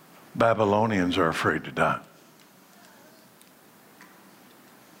 Babylonians are afraid to die.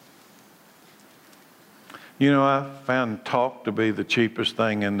 You know, I found talk to be the cheapest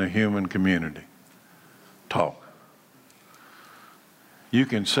thing in the human community. Talk. You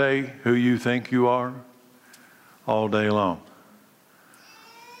can say who you think you are all day long.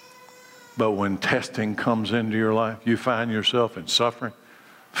 But when testing comes into your life, you find yourself in suffering,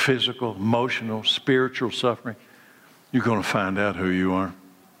 physical, emotional, spiritual suffering, you're going to find out who you are.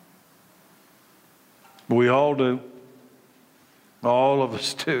 We all do. All of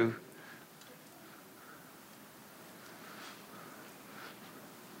us do.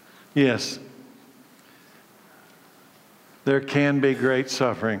 Yes, there can be great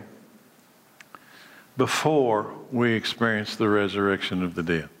suffering before we experience the resurrection of the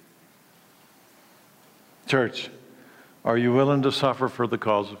dead. Church, are you willing to suffer for the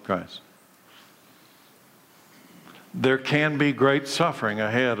cause of Christ? There can be great suffering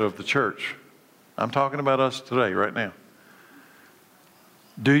ahead of the church. I'm talking about us today, right now.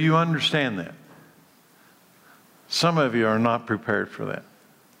 Do you understand that? Some of you are not prepared for that.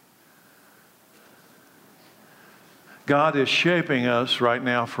 God is shaping us right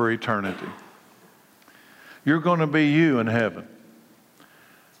now for eternity. You're going to be you in heaven.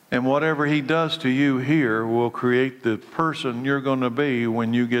 And whatever he does to you here will create the person you're going to be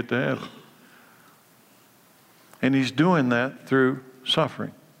when you get to heaven. And he's doing that through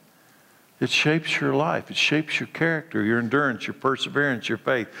suffering. It shapes your life. It shapes your character, your endurance, your perseverance, your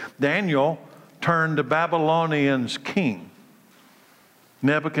faith. Daniel turned the Babylonians' king,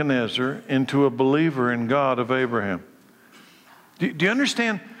 Nebuchadnezzar, into a believer in God of Abraham. Do you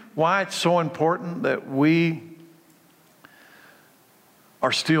understand why it's so important that we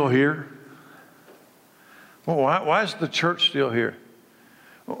are still here? Well, why is the church still here?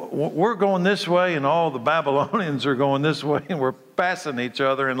 We're going this way and all the Babylonians are going this way and we're passing each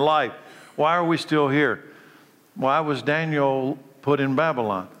other in life. Why are we still here? Why was Daniel put in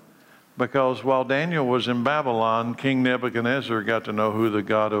Babylon? Because while Daniel was in Babylon, King Nebuchadnezzar got to know who the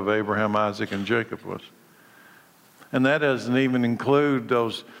God of Abraham, Isaac, and Jacob was. And that doesn't even include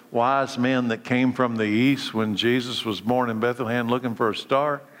those wise men that came from the east when Jesus was born in Bethlehem looking for a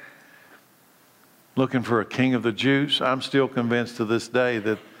star, looking for a king of the Jews. I'm still convinced to this day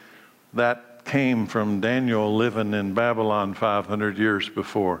that that came from Daniel living in Babylon 500 years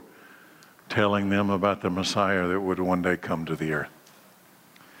before, telling them about the Messiah that would one day come to the earth.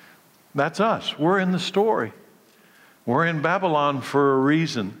 That's us. We're in the story. We're in Babylon for a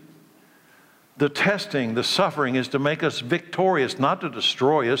reason. The testing, the suffering is to make us victorious, not to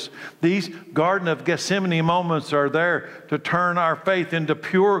destroy us. These Garden of Gethsemane moments are there to turn our faith into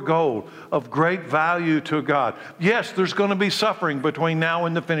pure gold of great value to God. Yes, there's going to be suffering between now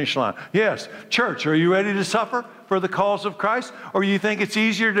and the finish line. Yes, church, are you ready to suffer for the cause of Christ? Or you think it's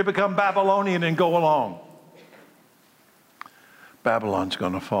easier to become Babylonian and go along? Babylon's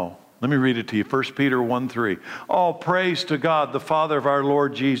going to fall. Let me read it to you. 1 Peter 1:3. All praise to God, the Father of our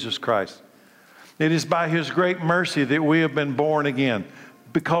Lord Jesus Christ. It is by His great mercy that we have been born again,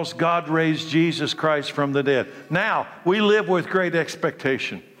 because God raised Jesus Christ from the dead. Now, we live with great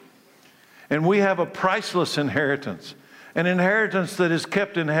expectation. And we have a priceless inheritance, an inheritance that is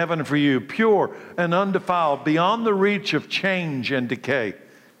kept in heaven for you, pure and undefiled, beyond the reach of change and decay.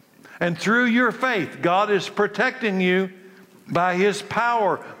 And through your faith, God is protecting you by His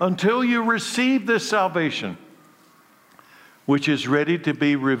power until you receive this salvation, which is ready to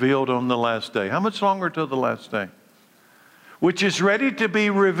be revealed on the last day. How much longer till the last day? Which is ready to be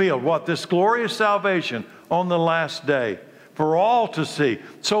revealed. What? This glorious salvation on the last day for all to see.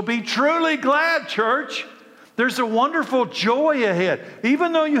 So be truly glad, church. There's a wonderful joy ahead.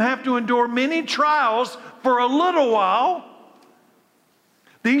 Even though you have to endure many trials for a little while,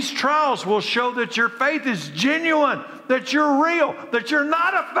 these trials will show that your faith is genuine, that you're real, that you're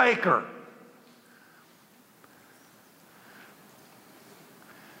not a faker.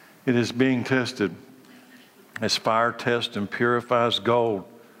 It is being tested as fire tests and purifies gold,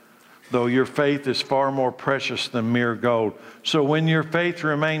 though your faith is far more precious than mere gold. So when your faith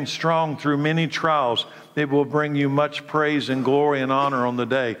remains strong through many trials, it will bring you much praise and glory and honor on the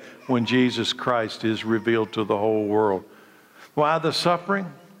day when Jesus Christ is revealed to the whole world. Why the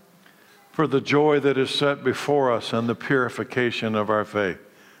suffering? For the joy that is set before us and the purification of our faith.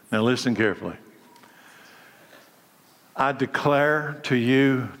 Now listen carefully. I declare to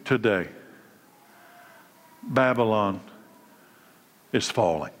you today, Babylon is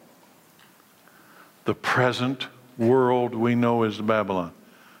falling. The present world we know as Babylon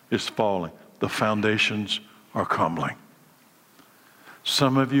is falling. The foundations are crumbling.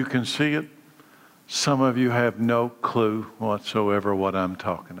 Some of you can see it. Some of you have no clue whatsoever what I'm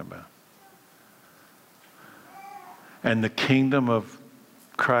talking about. And the kingdom of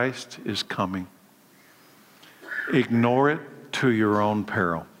Christ is coming. Ignore it to your own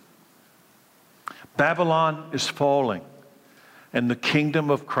peril. Babylon is falling, and the kingdom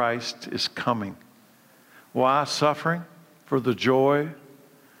of Christ is coming. Why suffering? For the joy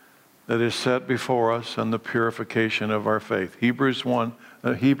that is set before us and the purification of our faith. Hebrews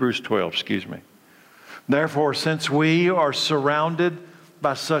 12. Therefore, since we are surrounded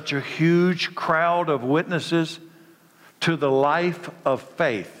by such a huge crowd of witnesses to the life of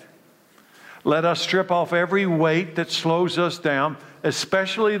faith, let us strip off every weight that slows us down,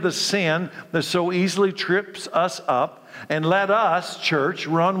 especially the sin that so easily trips us up, and let us, church,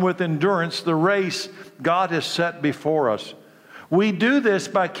 run with endurance the race God has set before us. We do this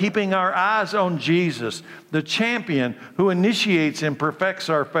by keeping our eyes on Jesus, the champion who initiates and perfects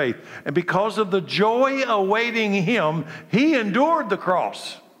our faith. And because of the joy awaiting Him, He endured the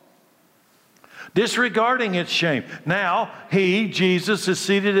cross, disregarding its shame. Now, He, Jesus, is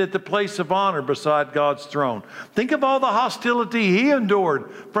seated at the place of honor beside God's throne. Think of all the hostility He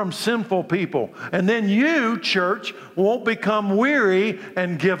endured from sinful people. And then you, church, won't become weary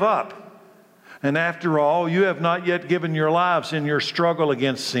and give up. And after all, you have not yet given your lives in your struggle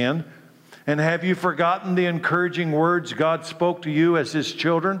against sin. And have you forgotten the encouraging words God spoke to you as His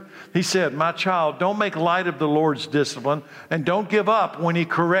children? He said, my child, don't make light of the Lord's discipline, and don't give up when He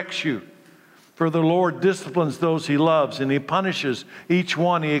corrects you. For the Lord disciplines those He loves, and He punishes each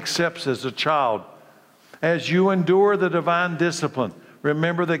one He accepts as a child. As you endure the divine discipline,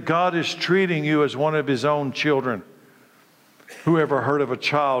 remember that God is treating you as one of His own children. Who ever heard of a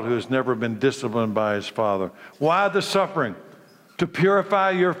child who has never been disciplined by his father? Why the suffering? To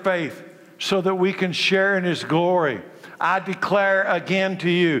purify your faith, so that we can share in His glory. I declare again to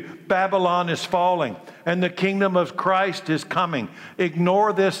you, Babylon is falling and the kingdom of Christ is coming.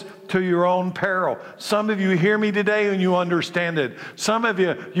 Ignore this to your own peril. Some of you hear me today and you understand it. Some of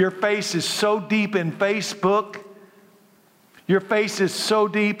you, your face is so deep in Facebook. Your face is so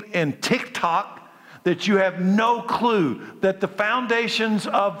deep in TikTok that you have no clue that the foundations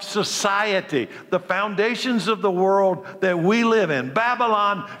of society, the foundations of the world that we live in,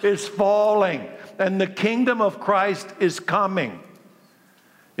 Babylon is falling and the kingdom of Christ is coming.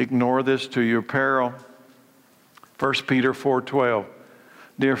 Ignore this to your peril. 1 Peter 4:12.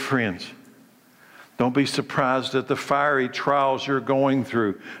 Dear friends, don't be surprised at the fiery trials you're going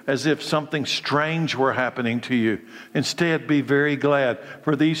through, as if something strange were happening to you. Instead, be very glad,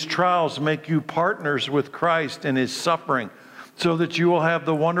 for these trials make you partners with Christ in His suffering, so that you will have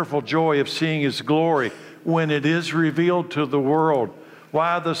the wonderful joy of seeing His glory when it is revealed to the world.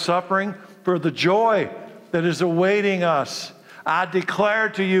 Why the suffering? For the joy that is awaiting us. I declare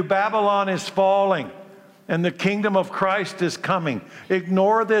to you, Babylon is falling, and the kingdom of Christ is coming.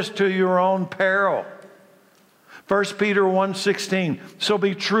 Ignore this to your own peril. 1 Peter 1:16. So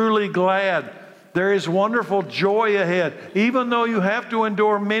be truly glad. There is wonderful joy ahead, even though you have to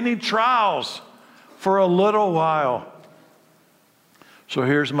endure many trials for a little while. So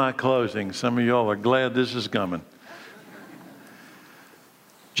here's my closing. Some of y'all are glad this is coming.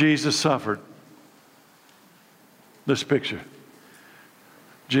 Jesus suffered. This picture.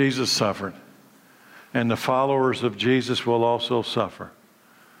 Jesus suffered. And the followers of Jesus will also suffer.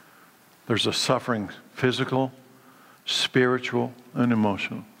 There's a suffering, physical, spiritual, and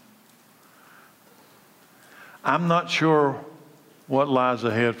emotional. I'm not sure what lies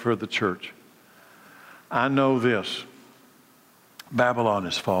ahead for the church. I know this. Babylon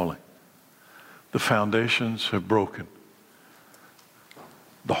is falling. The foundations have broken.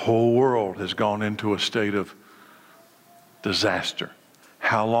 The whole world has gone into a state of disaster.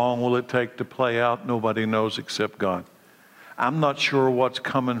 How long will it take to play out? Nobody knows except God. I'm not sure what's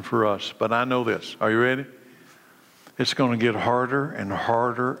coming for us, but I know this. Are you ready? It's going to get harder and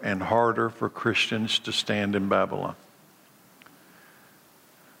harder and harder for Christians to stand in Babylon.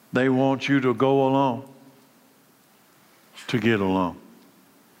 They want you to go along to get along.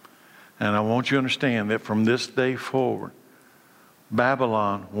 And I want you to understand that from this day forward,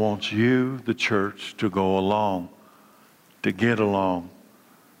 Babylon wants you, the church, to go along, to get along,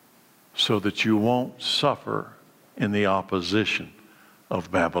 so that you won't suffer in the opposition of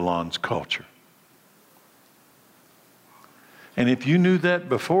Babylon's culture. And if you knew that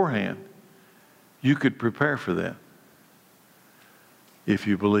beforehand, you could prepare for that if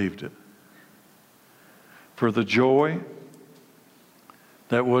you believed it. For the joy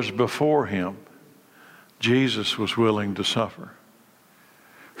that was before Him, Jesus was willing to suffer.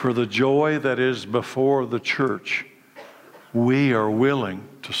 For the joy that is before the church, we are willing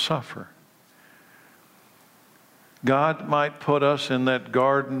to suffer. God might put us in that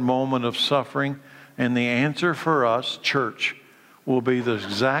garden moment of suffering, and the answer for us, church, will be the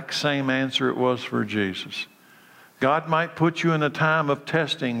exact same answer it was for Jesus. God might put you in a time of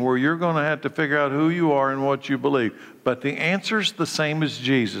testing where you're going to have to figure out who you are and what you believe. But the answer's the same as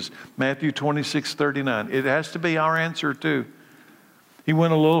Jesus. Matthew 26:39. It has to be our answer too. He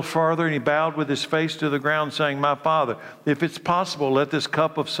went a little farther and He bowed with His face to the ground saying, my Father, if it's possible, let this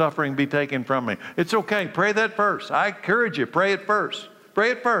cup of suffering be taken from me. It's okay. Pray that first. I encourage you. Pray it first.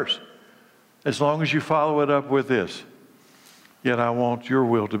 Pray it first. As long as you follow it up with this. Yet I want your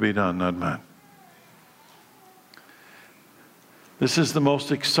will to be done, not mine. This is the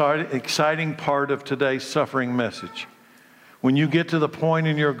most exciting part of today's suffering message. When you get to the point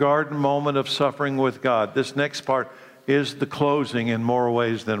in your garden moment of suffering with God, this next part is the closing in more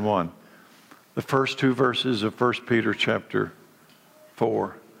ways than one. The first two verses of 1 Peter chapter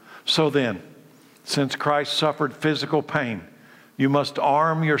 4. So then, since Christ suffered physical pain, you must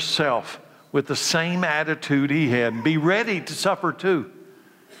arm yourself with the same attitude He had and be ready to suffer too.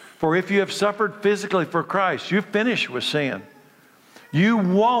 For if you have suffered physically for Christ, you've finished with sin. You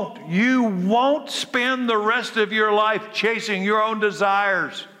won't spend the rest of your life chasing your own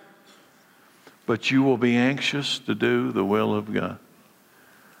desires, but you will be anxious to do the will of God.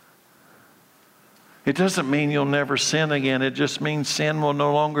 It doesn't mean you'll never sin again. It just means sin will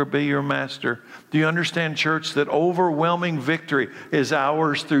no longer be your master. Do you understand, church, that overwhelming victory is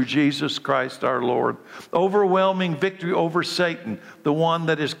ours through Jesus Christ our Lord? Overwhelming victory over Satan, the one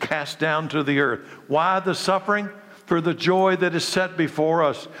that is cast down to the earth. Why the suffering? For the joy that is set before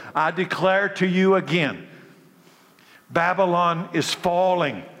us. I declare to you again, Babylon is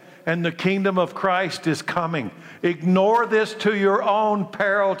falling and the kingdom of Christ is coming. Ignore this to your own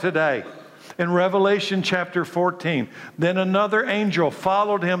peril today. In Revelation chapter 14, then another angel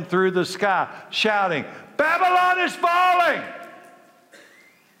followed him through the sky, shouting, Babylon is falling!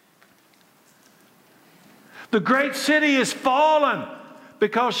 The great city is fallen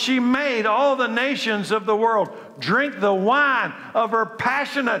because she made all the nations of the world drink the wine of her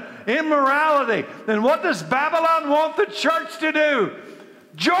passionate immorality. Then what does Babylon want the church to do?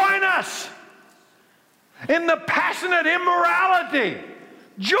 Join us in the passionate immorality.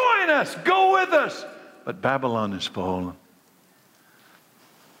 Join us. Go with us. But Babylon is fallen.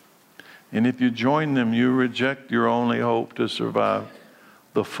 And if you join them, you reject your only hope to survive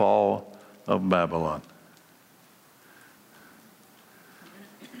the fall of Babylon.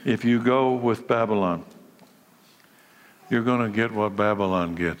 If you go with Babylon, you're going to get what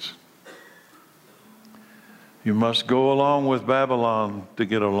Babylon gets. You must go along with Babylon to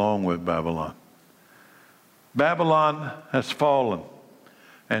get along with Babylon. Babylon has fallen.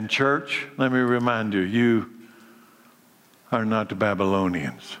 And church, let me remind you, you are not the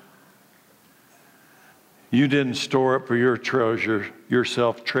Babylonians. You didn't store up for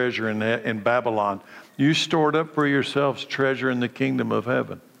yourself treasure in Babylon. You stored up for yourselves treasure in the kingdom of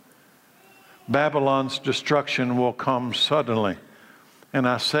heaven. Babylon's destruction will come suddenly. And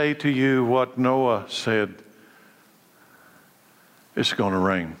I say to you what Noah said, it's going to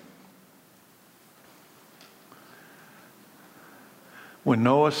rain. When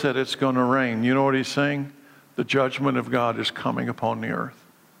Noah said it's going to rain, you know what he's saying? The judgment of God is coming upon the earth.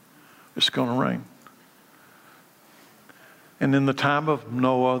 It's going to rain. And in the time of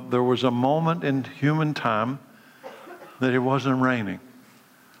Noah, there was a moment in human time that it wasn't raining.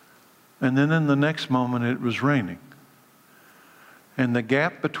 And then in the next moment, it was raining. And the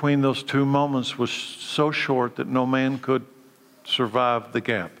gap between those two moments was so short that no man could survive the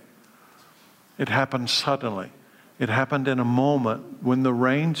gap. It happened suddenly. It happened in a moment. When the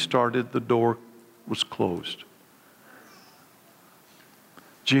rain started, the door was closed.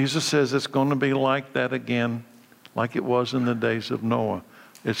 Jesus says it's going to be like that again, like it was in the days of Noah.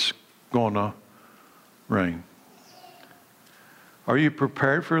 It's going to rain. Are you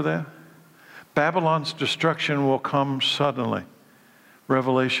prepared for that? Babylon's destruction will come suddenly.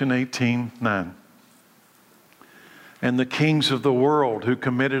 Revelation 18:9. And the kings of the world who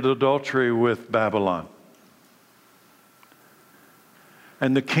committed adultery with Babylon.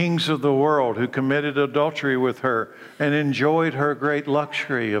 And the kings of the world who committed adultery with her and enjoyed her great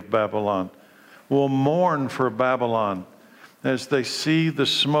luxury of Babylon will mourn for Babylon as they see the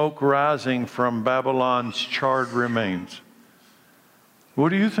smoke rising from Babylon's charred remains. What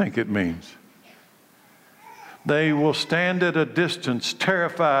do you think it means? They will stand at a distance,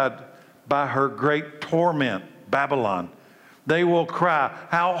 terrified by her great torment, Babylon. They will cry,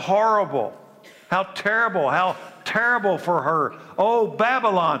 how horrible, how terrible for her. Oh,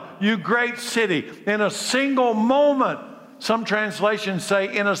 Babylon, you great city. In a single moment, some translations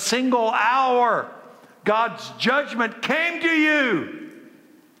say in a single hour, God's judgment came to you.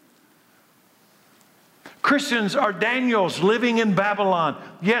 Christians are Daniels living in Babylon.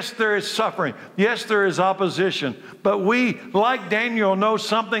 Yes, there is suffering. Yes, there is opposition. But we, like Daniel, know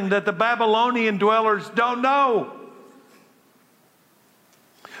something that the Babylonian dwellers don't know.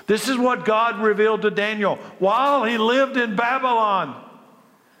 This is what God revealed to Daniel while he lived in Babylon.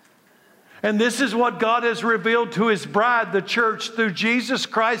 And this is what God has revealed to his bride, the church, through Jesus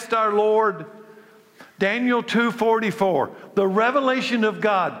Christ our Lord. Daniel 2:44, the revelation of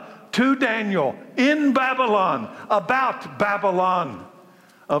God to Daniel in Babylon, about Babylon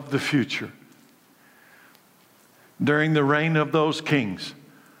of the future. During the reign of those kings,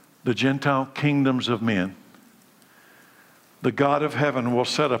 the Gentile kingdoms of men, the God of heaven will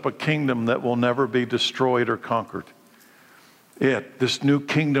set up a kingdom that will never be destroyed or conquered. This new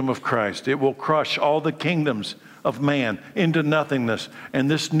kingdom of Christ, it will crush all the kingdoms of man into nothingness.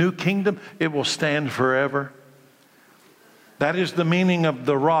 And this new kingdom, it will stand forever. That is the meaning of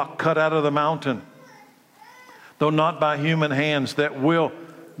the rock cut out of the mountain, though not by human hands, that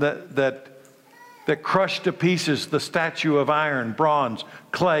crushed to pieces the statue of iron, bronze,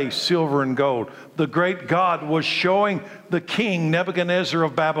 clay, silver, and gold. The great God was showing the king Nebuchadnezzar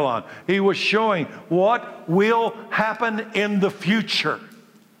of Babylon. He was showing what will happen in the future.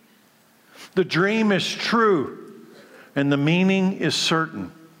 The dream is true, and the meaning is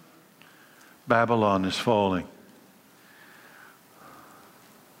certain. Babylon is falling.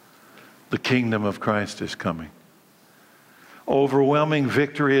 The kingdom of Christ is coming. Overwhelming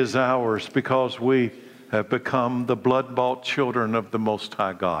victory is ours because we have become the blood-bought children of the Most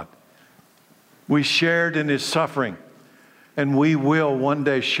High God. We shared in His suffering, and we will one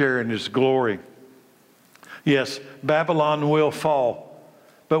day share in His glory. Yes, Babylon will fall,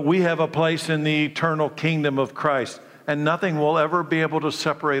 but we have a place in the eternal kingdom of Christ, and nothing will ever be able to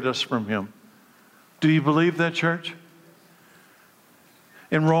separate us from Him. Do you believe that, church?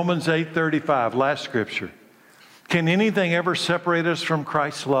 In Romans 8:35, last scripture, can anything ever separate us from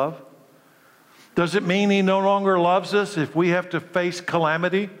Christ's love? Does it mean He no longer loves us if we have to face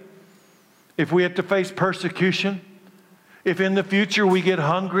calamity? If we have to face persecution? If in the future we get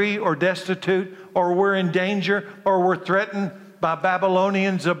hungry or destitute, or we're in danger, or we're threatened by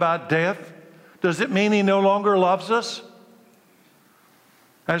Babylonians about death? Does it mean He no longer loves us?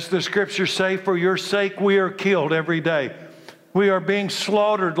 As the scriptures say, for your sake we are killed every day. We are being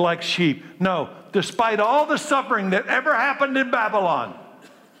slaughtered like sheep. No, despite all the suffering that ever happened in Babylon,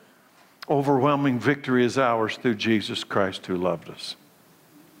 overwhelming victory is ours through Jesus Christ who loved us.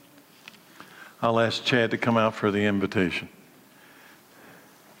 I'll ask Chad to come out for the invitation.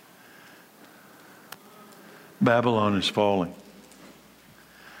 Babylon is falling.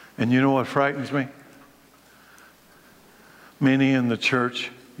 And you know what frightens me? Many in the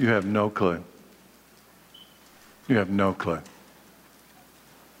church, you have no clue. You have no clue.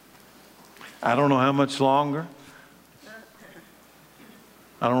 I don't know how much longer.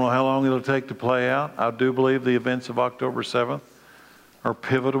 I don't know how long it'll take to play out. I do believe the events of October 7th are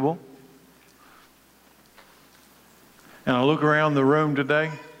pivotal. And I look around the room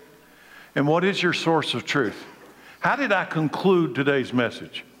today, and what is your source of truth? How did I conclude today's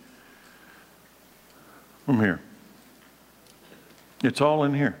message? From here. It's all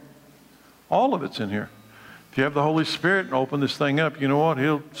in here. All of it's in here. If you have the Holy Spirit and open this thing up, you know what?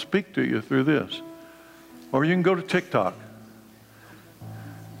 He'll speak to you through this. Or you can go to TikTok.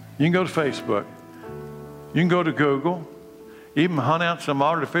 You can go to Facebook. You can go to Google. Even hunt out some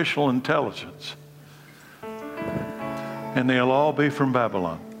artificial intelligence. And they'll all be from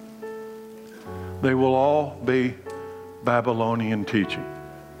Babylon. They will all be Babylonian teaching.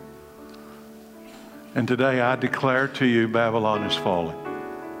 And today I declare to you, Babylon is falling.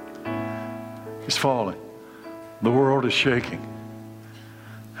 It's falling. The world is shaking.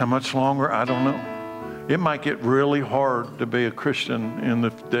 How much longer? I don't know. It might get really hard to be a Christian in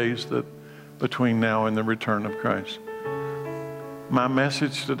the days that between now and the return of Christ. My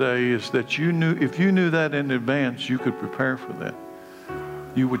message today is that if you knew that in advance, you could prepare for that.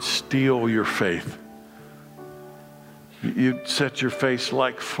 You would steel your faith. You'd set your face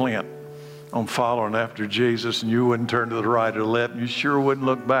like flint on following after Jesus, and you wouldn't turn to the right or left. You sure wouldn't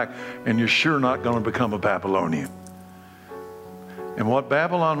look back, and you're sure not going to become a Babylonian. And what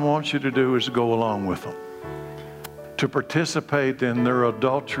Babylon wants you to do is go along with them, to participate in their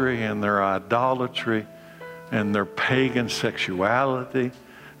adultery and their idolatry and their pagan sexuality,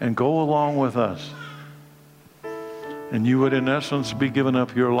 and go along with us. And you would, in essence, be giving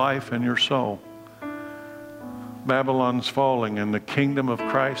up your life and your soul. Babylon's falling, and the kingdom of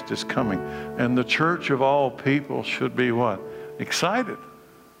Christ is coming. And the church of all people should be what? Excited.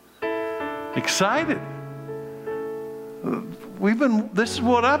 Excited. This is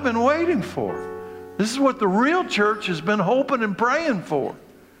what I've been waiting for. This is what the real church has been hoping and praying for.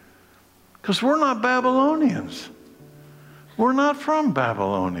 Because we're not Babylonians. We're not from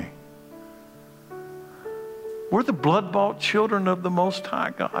Babylonia. We're the blood-bought children of the Most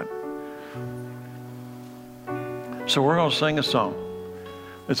High God. So we're going to sing a song.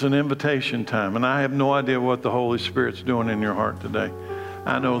 It's an invitation time, and I have no idea what the Holy Spirit's doing in your heart today.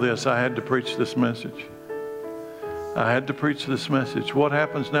 I know this. I had to preach this message. I had to preach this message. What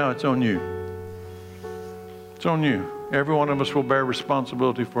happens now, it's on you. It's on you. Every one of us will bear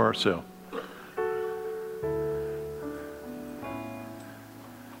responsibility for ourselves.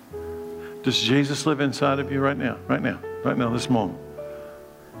 Does Jesus live inside of you right now? Right now. Right now, this moment.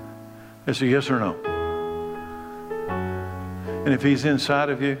 It's a yes or no. And if He's inside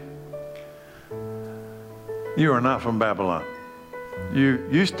of you, you are not from Babylon. You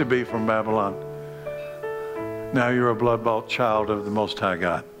used to be from Babylon. Now you're a blood-bought child of the Most High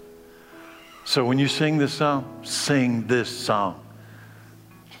God. So when you sing this song, sing this song.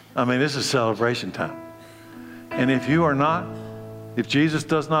 I mean, this is celebration time. And if you are not, if Jesus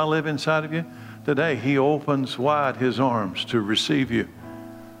does not live inside of you, today He opens wide His arms to receive you,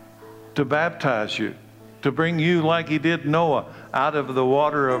 to baptize you, to bring you, like He did Noah, out of the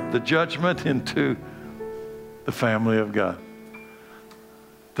water of the judgment into the family of God.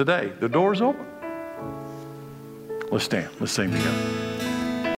 Today, the door's open. Let's stand. Let's sing together.